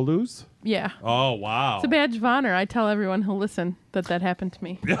like a no lose? Yeah. Oh wow! It's a badge of honor. I tell everyone who'll listen that happened to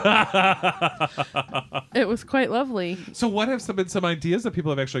me. It was quite lovely. So, what have been some ideas that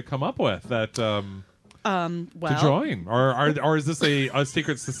people have actually come up with that Well, to join, or is this a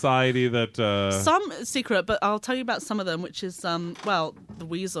secret society that? some secret, but I'll tell you about some of them, which is the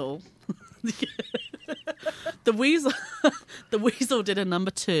Weasel. The Weasel, the Weasel did a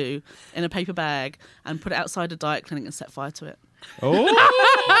number 2 in a paper bag and put it outside a diet clinic and set fire to it. Oh,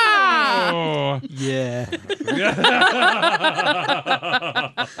 Yeah.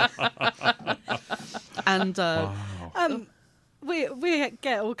 And We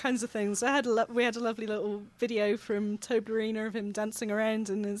get all kinds of things. We had a lovely little video from Toblerone of him dancing around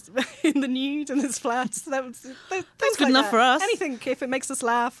in the nude in his flat. So that's good enough for us. Anything if it makes us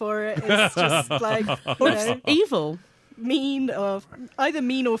laugh or it's just like evil. mean or either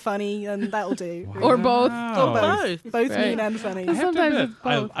mean or funny, and that'll do. Or both. Or both. Both Right. mean and funny. I have to Sometimes admit,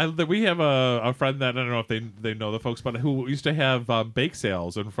 it's both. we have a friend that I don't know if they know the folks, but who used to have bake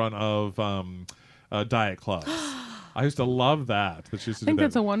sales in front of diet clubs. I used to love that. She used to I think do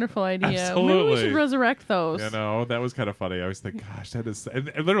that's that. a wonderful idea. Maybe we Absolutely. should resurrect those. You know, that was kind of funny. I was thinking, gosh, that is,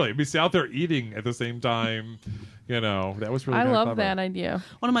 and literally, we see out there eating at the same time. You know, that was really. I kinda love clever. that idea.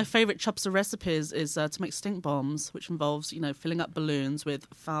 One of my favourite chopster recipes is to make stink bombs, which involves, filling up balloons with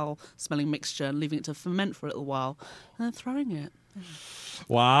foul-smelling mixture and leaving it to ferment for a little while, and then throwing it.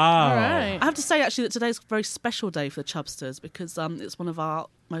 Wow. All right. I have to say, actually, that today's a very special day for the Chubsters because it's one of our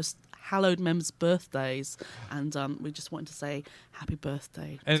most hallowed members' birthdays, and we just wanted to say happy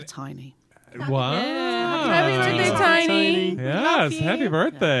birthday to Tiny. Wow. Happy birthday, Tiny. Yes, happy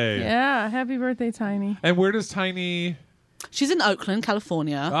birthday. Yeah, happy birthday, Tiny. And where does Tiny? She's in Oakland,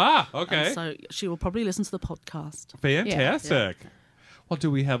 California. Okay. And so she will probably listen to the podcast. Fantastic. Well,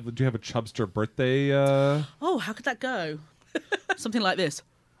 do you have a Chubster birthday? Oh, how could that go? Something like this.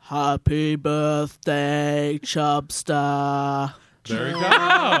 Happy birthday, Chubster. There you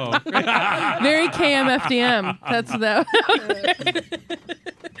go. Very KMFDM. That's that.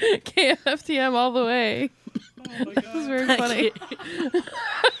 KMFDM all the way. This is very funny.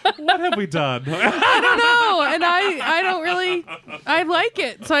 What have we done? I don't know, and I don't really. I like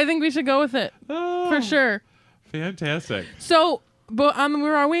it, so I think we should go with it for sure. Fantastic. So, but on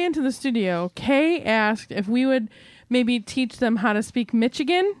our way into the studio, Kay asked if we would maybe teach them how to speak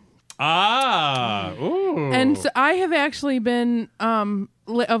Michigan. Ooh. And so I have actually been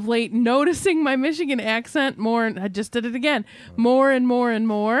of late noticing my Michigan accent more, and I just did it again, more and more and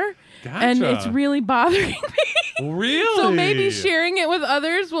more. Gotcha. And it's really bothering me. Really? So maybe sharing it with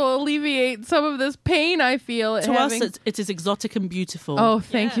others will alleviate some of this pain I feel at To having. us, it is exotic and beautiful. Oh,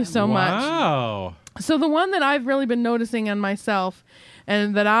 thank you so much. Wow. So the one that I've really been noticing on myself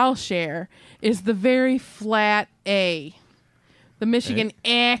and that I'll share is the very flat A. The Michigan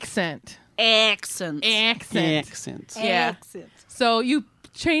accent. Accent. Accent. Yeah. So you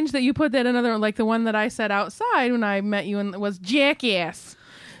change that. You put that another, like the one that I said outside when I met you, and was jackass.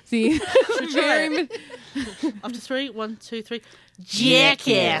 See, very After 3, 1, 2, 3.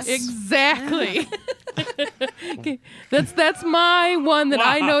 Jackass. exactly. Okay. That's my one that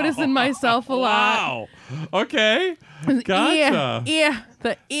I notice in myself a lot. Wow. Okay. Gotcha. Yeah,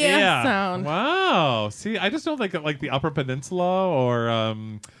 the sound. Wow. See, I just don't like the Upper Peninsula or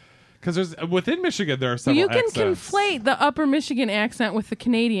because there's within Michigan there are Well, several you can accents. conflate the Upper Michigan accent with the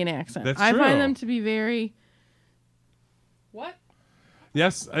Canadian accent. That's I true. find them to be very. What?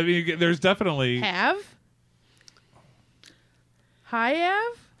 Yes, I mean there's definitely Have? Have?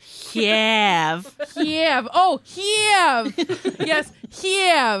 Have. Have. Oh, have. Yes,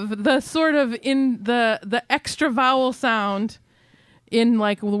 have. The sort of in the extra vowel sound in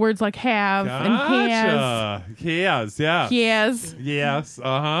like the words like have and has. Gotcha. Yes, yeah. Has. Yes,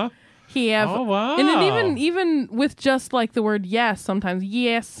 uh-huh. Have. Oh, wow. And then even with just like the word yes, sometimes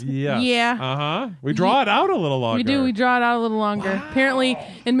yes. Yes. Yeah. Uh-huh. We draw it out a little longer. We do. We draw it out a little longer. Apparently,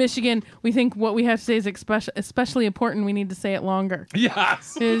 in Michigan, we think what we have to say is especially important. We need to say it longer.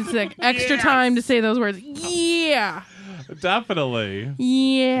 Yes. It's like extra time to say those words. Yeah. Definitely.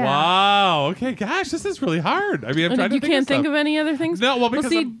 Yeah. Wow. Okay, gosh, this is really hard. I mean, I'm trying to You can't think stuff. of any other things? No, well, because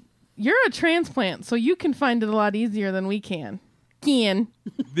see, I'm- you're a transplant, so you can find it a lot easier than we can.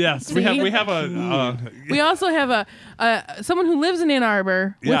 Yes, we See? have a We also have a someone who lives in Ann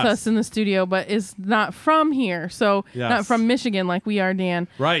Arbor with Yes. us in the studio, but is not from here, so Yes. not from Michigan like we are, Dan.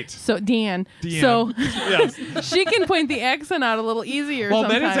 right. So Dan. Deanne. So Yes. she can point the accent out a little easier. Well,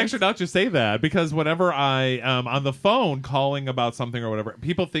 sometimes. then it's actually not to say that because whenever I am on the phone calling about something or whatever,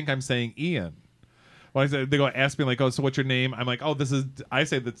 people think I'm saying Ian. When I say, they go ask me like, "Oh, so what's your name?" I'm like, "Oh, I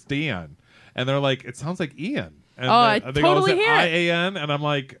say that's Dan," and they're like, "It sounds like Ian." And I they totally go, hear it. I-A-N, and I'm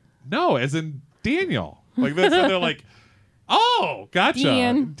like, no, as in Daniel. Like this, and they're like, oh,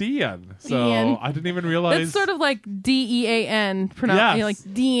 gotcha, Dean. So Dean. I didn't even realize. It's sort of like Dean pronounced, Yes.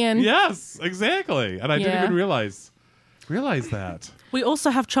 like Dean. Yes, exactly. And I didn't Yeah. even realize that. We also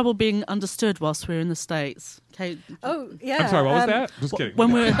have trouble being understood whilst we're in the States. Okay. Oh, yeah. I'm sorry, what was that? Just kidding.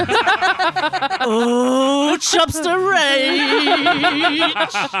 When we're oh, Chubster Rage.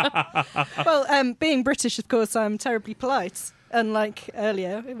 Well, being British, of course, I'm terribly polite, unlike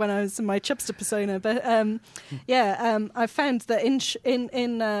earlier when I was in my chubster persona. But I found that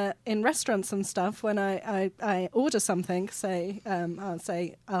in restaurants and stuff, when I order something,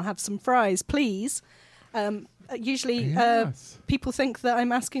 I'll have some fries, please. Usually, Yes. people think that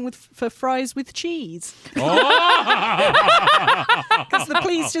I'm asking for fries with cheese. Oh! Because the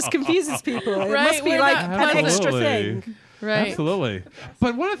please just confuses people. It Right, must be we're like not an extra Absolutely. thing. Right. Absolutely.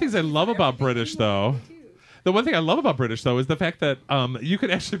 But one of the things I love about British, though, the one thing I love about British, though, is the fact that you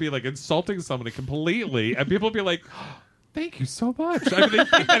could actually be like insulting somebody completely, and people would be like, thank you so much. I mean, they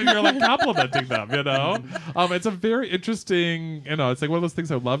think that you're like complimenting them, you know? It's a very interesting, it's like one of those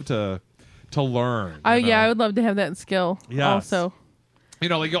things I would love to learn. I you know? would love to have that skill. Yes. Also.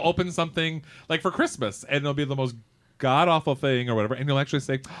 Like you'll open something like for Christmas, and it'll be the most god awful thing or whatever, and you'll actually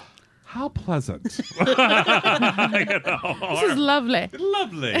say, "How pleasant!" This is lovely.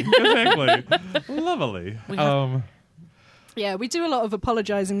 Lovely, exactly, lovely. Yeah, we do a lot of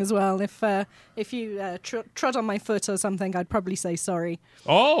apologising as well. If you trod on my foot or something, I'd probably say sorry.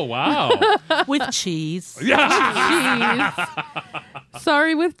 Oh wow! With cheese. Yeah. Cheese.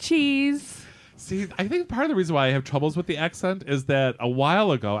 Sorry with cheese. See, I think part of the reason why I have troubles with the accent is that a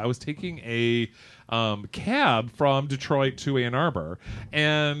while ago I was taking a cab from Detroit to Ann Arbor,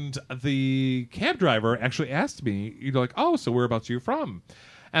 and the cab driver actually asked me, like, "Oh, so whereabouts are you from?"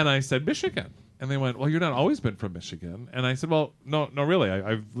 And I said, "Michigan." And they went, "Well, you're not always been from Michigan." And I said, "Well, no, really.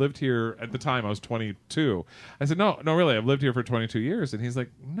 I've lived here." At the time, I was 22. I said, "No, really. I've lived here for 22 years." And he's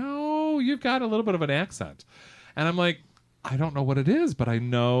like, "No, you've got a little bit of an accent." And I'm like, I don't know what it is, but I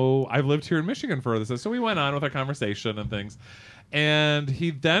know I've lived here in Michigan for this. So we went on with our conversation and things. And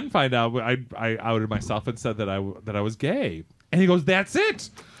he then found out I outed myself and said that I was gay. And he goes, "That's it.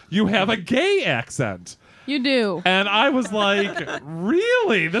 You have a gay accent." You do. And I was like,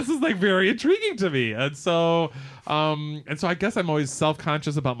 really? This is like very intriguing to me. And so I guess I'm always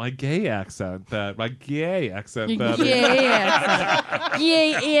self-conscious about my gay accent. Your That gay accent.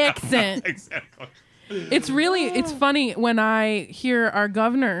 Gay accent. Exactly. It's funny when I hear our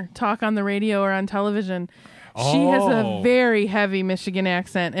governor talk on the radio or on television. She has a very heavy Michigan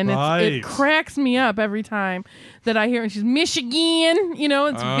accent, and it cracks me up every time that I hear her. And she's Michigan,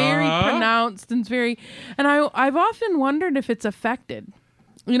 it's very pronounced and it's very. And I've often wondered if it's affected,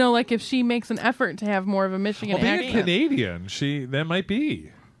 like if she makes an effort to have more of a Michigan Being accent. a Canadian, that might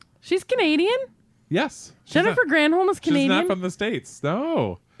be. She's Canadian. Yes, Jennifer Granholm is Canadian. She's not from the States.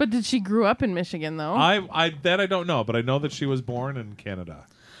 No. But did she grew up in Michigan though? I don't know, but I know that she was born in Canada.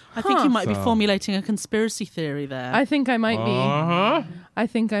 I think you might be formulating a conspiracy theory there. I think I might be. I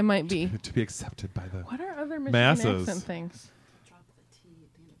think I might be. To be accepted by the What are other Michigan masses. accent things?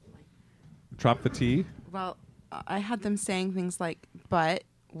 Drop the T. Well, I had them saying things like but,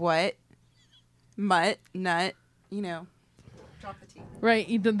 what, mutt, nut, Drop the T.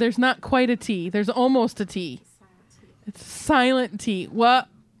 Right. There's not quite a T. There's almost a T. It's silent T. What?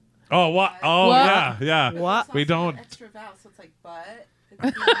 Oh, what? Oh, What? yeah. What? We don't. Extra vowel, so it's like but.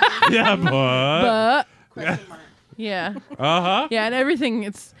 Yeah, but. Question mark. Yeah. Uh-huh. Yeah, and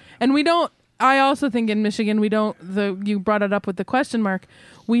everything we don't. I also think in Michigan we don't. You brought it up with the question mark.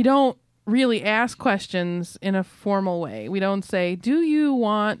 We don't really ask questions in a formal way. We don't say, "Do you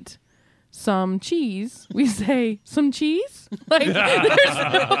want some cheese?" We say, "Some cheese." Like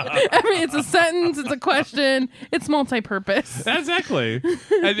it's a sentence. It's a question. It's multi-purpose. Exactly.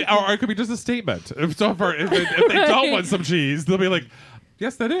 Or it could be just a statement. If they don't want some cheese, they'll be like,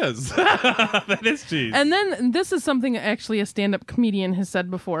 "Yes, that is. That is cheese." And then this is something actually a stand-up comedian has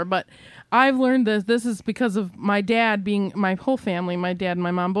said before, but I've learned this. This is because of my dad being, my whole family, my dad and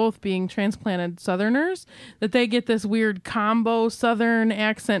my mom both being transplanted Southerners, that they get this weird combo Southern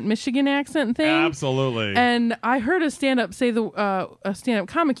accent, Michigan accent thing. Absolutely. And I heard a stand-up say a stand-up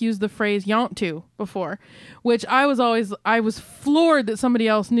comic use the phrase "yaunt to" before, which I was floored that somebody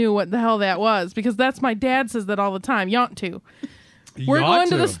else knew what the hell that was, because that's my dad says that all the time. Yaunt to. We're going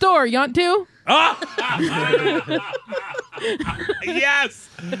to the store. Yaunt to? Yes,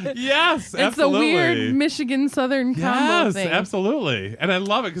 It's absolutely. a weird Michigan Southern combo Yes, thing. absolutely. And I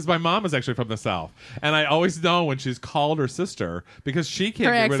love it because my mom is actually from the South. And I always know when she's called her sister because she can't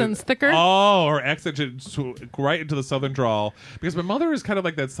Her get rid of accent's thicker? Oh, her accent right into the Southern drawl. Because my mother is kind of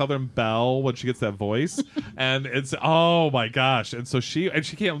like that Southern belle when she gets that voice. And it's, oh my gosh. And so she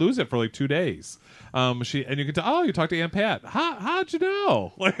can't lose it for like 2 days. You can tell. Oh, you talked to Aunt Pat. How'd you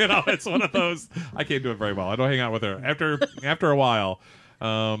know? It's one of those. I can't do it very well. I don't hang out with her after a while.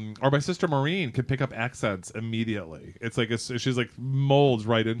 Or my sister Maureen can pick up accents immediately. It's like she's like molds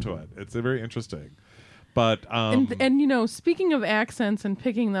right into it. It's very interesting. But and speaking of accents and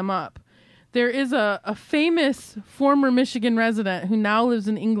picking them up, there is a famous former Michigan resident who now lives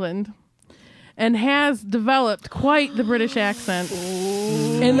in England and has developed quite the British accent.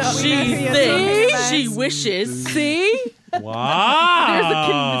 And She wishes. See?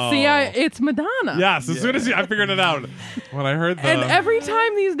 wow. It's Madonna. Yes, as soon as I figured it out when I heard the. And every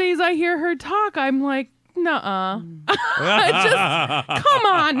time these days I hear her talk, I'm like, nuh-uh. Just, come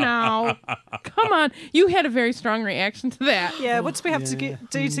on now. Come on. You had a very strong reaction to that. Yeah, what do we have to do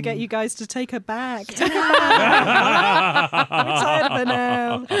to get you guys to take her back? Take her back. I'm tired of her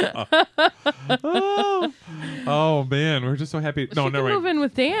now. Oh man, we're just so happy. No, She never can move mind. in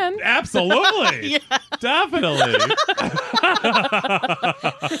with Dan. Absolutely, definitely.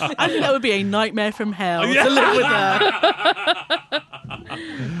 I think that would be a nightmare from hell to live with her.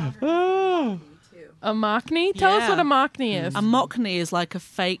 Oh. A Mockney? Tell us Yeah. what a Mockney is. A Mockney is like a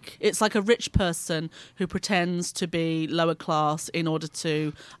fake. It's like a rich person who pretends to be lower class in order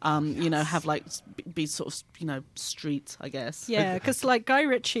to, have like be sort of street, I guess. Yeah, because like Guy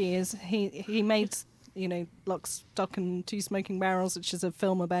Ritchie he made Lock, Stock and Two Smoking Barrels, which is a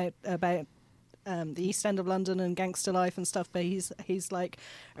film about the East End of London and gangster life and stuff. But he's like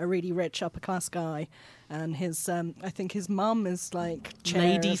a really rich upper class guy, and his I think his mum is like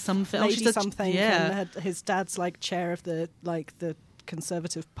Lady something. And his dad's like chair of the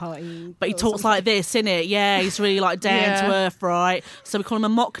Conservative Party. But he or talks something. like this, innit? Yeah, he's really like down Yeah. to earth, right? So we call him a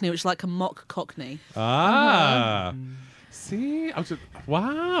Mockney, which is like a mock Cockney. Ah. See,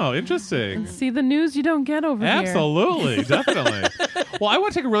 wow, interesting. See the news you don't get over here. Absolutely, definitely. Well, I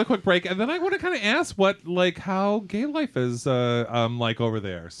want to take a really quick break, and then I want to kind of ask how gay life is like over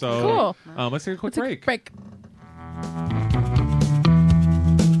there. So, Cool. Let's take a quick break. Break.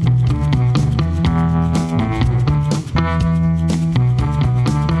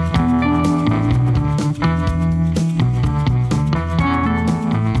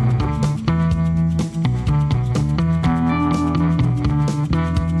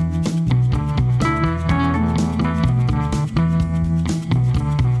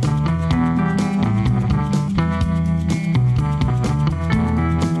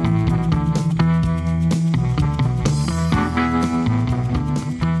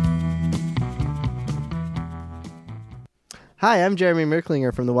 Hi, I'm Jeremy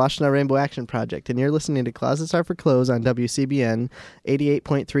Merklinger from the Washtenaw Rainbow Action Project, and you're listening to Closets Are for Clothes on WCBN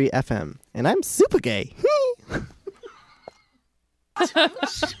 88.3 FM. And I'm super gay. I'm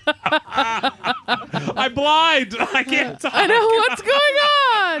blind. I can't talk. I know what's going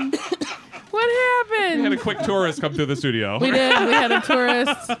on. What happened? We had a quick tourist come through the studio. We did. We had a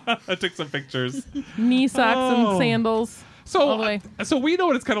tourist. I took some pictures. Knee socks Oh. and sandals. all the way. So we know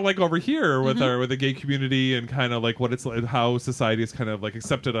what it's kind of like over here with with the gay community and kind of like what it's like, how society has kind of like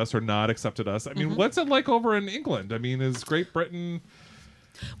accepted us or not accepted us. I mean, what's it like over in England? I mean, is Great Britain?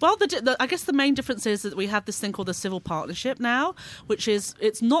 Well, I guess the main difference is that we have this thing called the civil partnership now, which is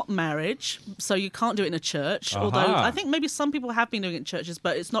it's not marriage, so you can't do it in a church. Aha. Although I think maybe some people have been doing it in churches,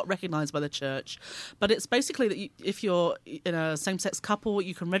 but it's not recognised by the church. But it's basically that if you're in a same-sex couple,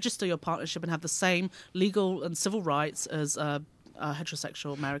 you can register your partnership and have the same legal and civil rights as a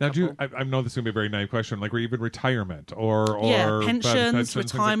heterosexual married Now, couple. I know this is going to be a very naive question, like even retirement or pensions, things like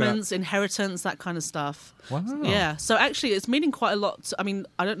that. retirements, inheritance, that kind of stuff. Wow. Yeah, so actually it's meaning quite a lot. I mean,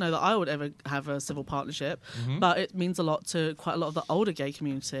 I don't know that I would ever have a civil partnership, but it means a lot to quite a lot of the older gay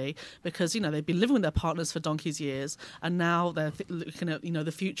community because, you know, they've been living with their partners for donkey's years and now they're looking at, you know,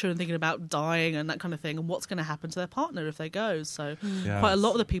 the future and thinking about dying and that kind of thing and what's going to happen to their partner if they go. So quite a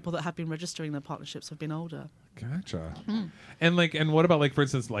lot of the people that have been registering their partnerships have been older. Gotcha. And what about, like, for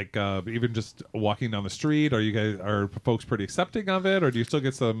instance, like even just walking down the street? Are folks pretty accepting of it, or do you still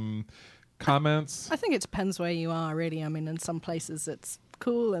get some comments? I think it depends where you are, really. I mean, in some places it's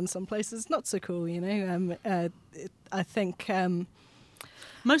cool, and some places not so cool. You know, I think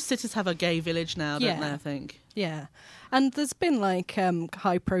most cities have a gay village now, don't they? I think. Yeah. And there's been like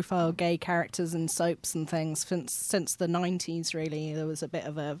high-profile gay characters in soaps and things since the 90s. Really, there was a bit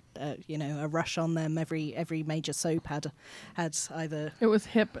of a rush on them. Every major soap had either. It was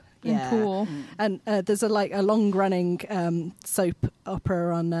hip and cool. And there's a long-running soap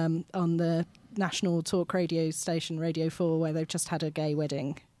opera on the national talk radio station Radio 4 where they've just had a gay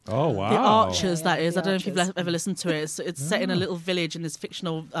wedding. Oh, wow. The Archers, that is. The I don't know if Archers. you've ever listened to it. It's set in a little village in this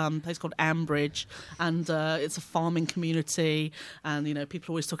fictional place called Ambridge, and it's a farming community, and,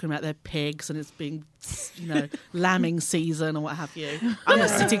 people are always talking about their pigs, and it's being, lambing season or what have you. I'm a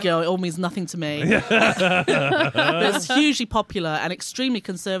city girl. It all means nothing to me. But it's hugely popular and extremely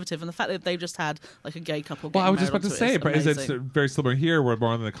conservative, and the fact that they've just had like a gay couple Well, getting I was just about to married say, onto but it is it amazing. very similar here? We're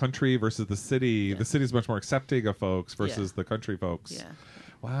more in the country versus the city. Yeah. The city's much more accepting of folks versus the country folks. Yeah.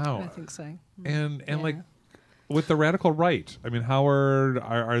 Wow. I think so. And like with the radical right, I mean, how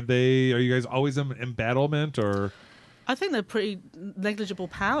are you guys always in embattlement, or? I think they're pretty negligible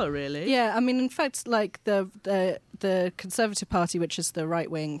power, really. Yeah, I mean, in fact, like the Conservative Party, which is the right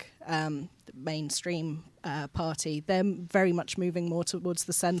wing mainstream party, they're very much moving more towards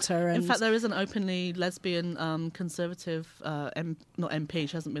the centre. In fact, there is an openly lesbian Conservative, not MP,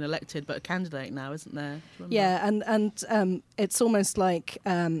 she hasn't been elected, but a candidate now, isn't there? Do you remember? Yeah, and it's almost like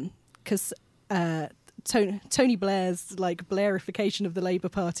because Tony Blair's like Blairification of the Labour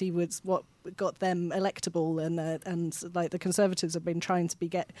Party was what got them electable, and like the Conservatives have been trying to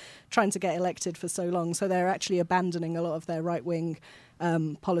get elected for so long, so they're actually abandoning a lot of their right wing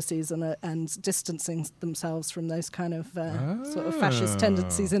policies and distancing themselves from those kind of sort of fascist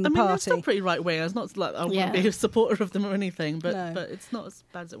tendencies in the they're party. still pretty right wing. It's not like I wouldn't be a supporter of them or anything, but it's not as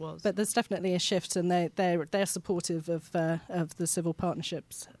bad as it was. But there's definitely a shift, and they're supportive of the Civil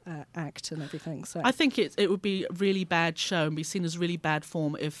Partnerships Act and everything. So I think it would be a really bad show and be seen as really bad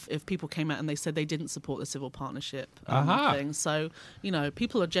form if people came out and they said they didn't support the civil partnership thing. So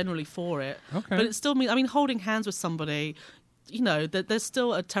people are generally for it, but it still means, I mean, holding hands with somebody. There's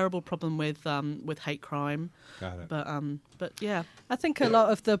still a terrible problem with hate crime. Got it. But yeah, I think a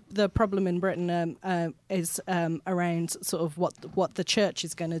lot of the problem in Britain is around sort of what the church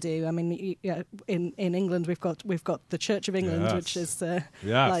is going to do. I mean, in England we've got the Church of England, which is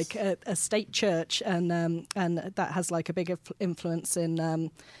like a state church, and that has like a big influence in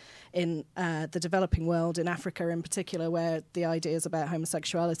the developing world, in Africa in particular, where the ideas about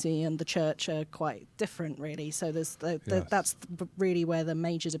homosexuality and the church are quite different, really. So there's that's really where the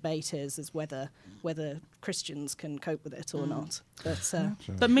major debate is whether Christians can cope with it or not.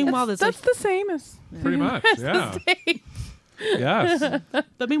 But meanwhile, that's the same as pretty much, yeah. Yes.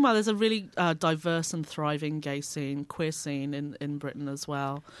 But meanwhile, there's a really diverse and thriving gay scene, queer scene in Britain as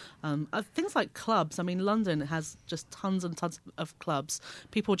well. Things like clubs. I mean, London has just tons and tons of clubs.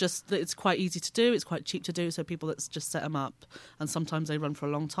 It's quite easy to do. It's quite cheap to do. So people just set them up, and sometimes they run for a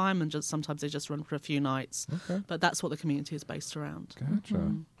long time, and sometimes they just run for a few nights. Okay. But that's what the community is based around. Gotcha.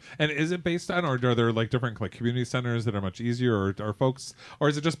 Mm-hmm. And is it based on, or are there like different like community centers that are much easier, or are folks, or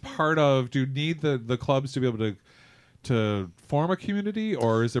is it just part of? Do you need the clubs to be able to form a community,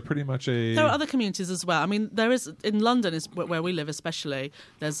 or is there pretty much a? There are other communities as well. I mean, there is in London, is where we live, especially.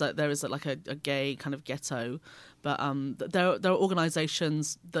 There is like a gay kind of ghetto, but there are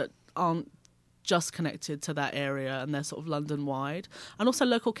organisations that aren't just connected to that area, and they're sort of London wide, and also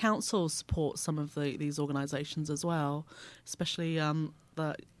local councils support some of these organisations as well, especially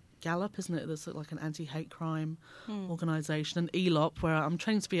the Gallup, isn't it? There's like an anti-hate crime organisation, and ELOP, where I'm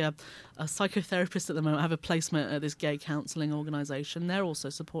training to be a psychotherapist at the moment. I have a placement at this gay counselling organisation. They're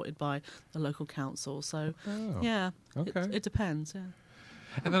also supported by the local council. So, it depends, yeah.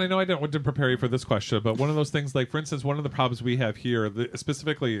 And then I know I didn't prepare you for this question, but one of those things, like for instance, one of the problems we have here,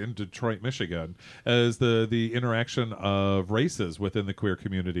 specifically in Detroit, Michigan, is the interaction of races within the queer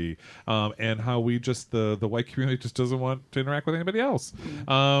community, and how we just the white community just doesn't want to interact with anybody else,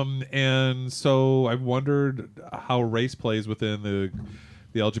 and so I've wondered how race plays within the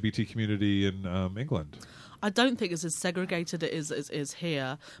LGBT community in England. I don't think it's as segregated as it is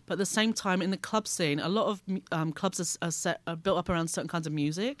here, but at the same time, in the club scene, a lot of clubs are built up around certain kinds of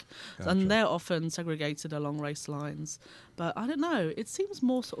music, and they're often segregated along race lines. But I don't know, it seems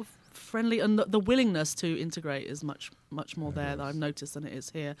more sort of friendly, and the willingness to integrate is much more there that I've noticed than it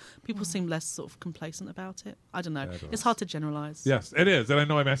is here. People seem less sort of complacent about it. I don't know. It's hard to generalise. Yes, it is, and I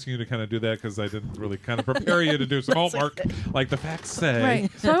know I'm asking you to kind of do that because I didn't really kind of prepare you to do some homework, like the facts say.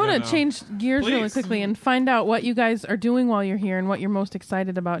 Right. So I want to change gears really quickly and find out what you guys are doing while you're here and what you're most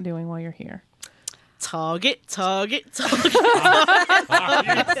excited about doing while you're here. Target. Are you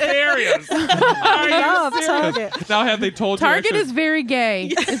serious? Target. Now have they told you? Target is very gay.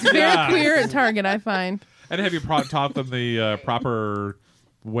 It's very queer at Target, I find. And have you taught them the proper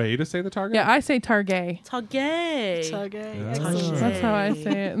way to say the target? Yeah, I say Target. Target. That's how I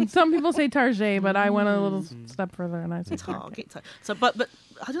say it. And some people say Target, but I went a little step further and I say Target. So, but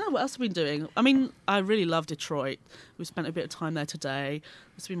I don't know what else we've been doing. I mean, I really love Detroit. We spent a bit of time there today.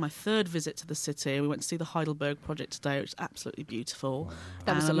 This has been my third visit to the city. We went to see the Heidelberg Project today, which is absolutely beautiful. Wow.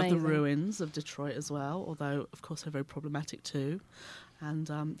 That was amazing. I love the ruins of Detroit as well, although, of course, they're very problematic too. And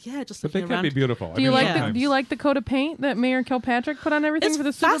just but they looking around. can be beautiful. Do you like the coat of paint that Mayor Kilpatrick put on everything for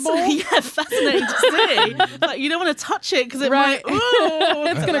the Super Bowl? Yeah, fascinating to see. Like, you don't want to touch it because it might. Ooh,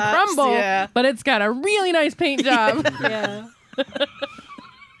 it's going to crumble. Yeah. But it's got a really nice paint job. Yeah.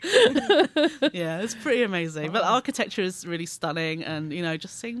 Yeah, it's pretty amazing. But the architecture is really stunning, and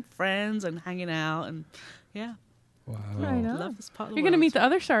just seeing friends and hanging out, and yeah. Wow. Right on. Love this part of the You're going to world. meet the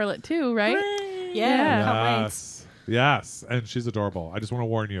other Charlotte too, right? Hooray. Yeah. Yes, and she's adorable. I just want to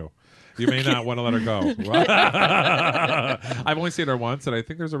warn you. You may not want to let her go. I've only seen her once, and I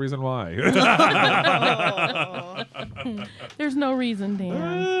think there's a reason why. There's no reason,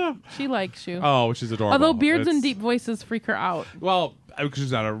 Dan. She likes you. Oh, she's adorable. Although beards and deep voices freak her out. Well, because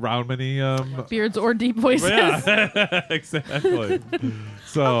she's not around many beards or deep voices. Yeah, exactly.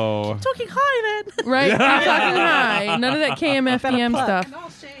 So talking high then, right? I'm talking high. None of that KMFDM stuff. No,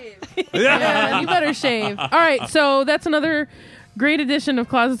 shave. Yeah, you better shave. All right, so that's another great edition of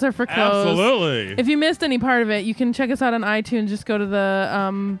Closets Are for Clothes. Absolutely. If you missed any part of it, you can check us out on iTunes. Just go to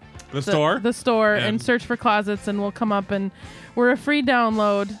the store and search for Closets, and we'll come up. And we're a free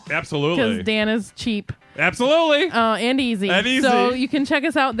download. Absolutely. Because Dan is cheap. Absolutely. And easy. So you can check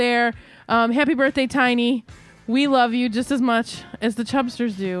us out there. Happy birthday, Tiny. We love you just as much as the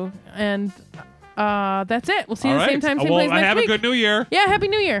Chubsters do. And that's it. We'll see you the same time, same place next week. Have a good New Year. Yeah, Happy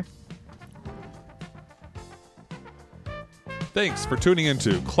New Year. Thanks for tuning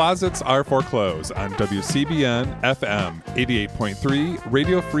into Closets Are for Clothes on WCBN FM 88.3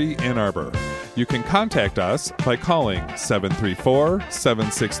 Radio Free Ann Arbor. You can contact us by calling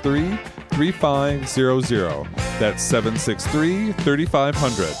 734-763-3500. That's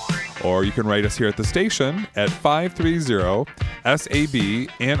 763-3500. Or you can write us here at the station at 530 SAB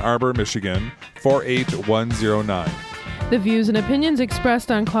Ann Arbor, Michigan 48109. The views and opinions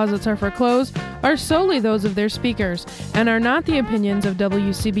expressed on Closets Are for Clothes are solely those of their speakers and are not the opinions of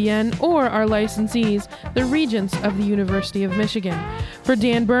WCBN or our licensees, the Regents of the University of Michigan. For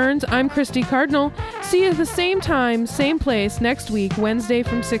Dan Burns, I'm Christy Cardinal. See you at the same time, same place next week, Wednesday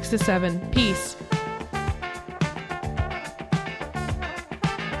from 6 to 7. Peace.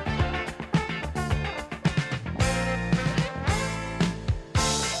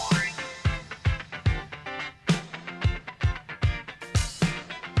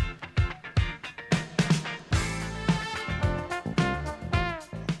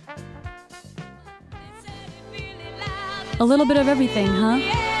 A little bit of everything, huh?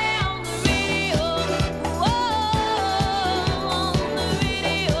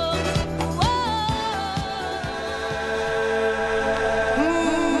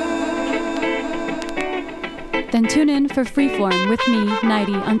 Then tune in for Freeform with me,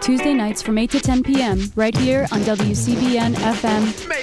 Nighty, on Tuesday nights from 8 to 10 p.m. right here on WCBN FM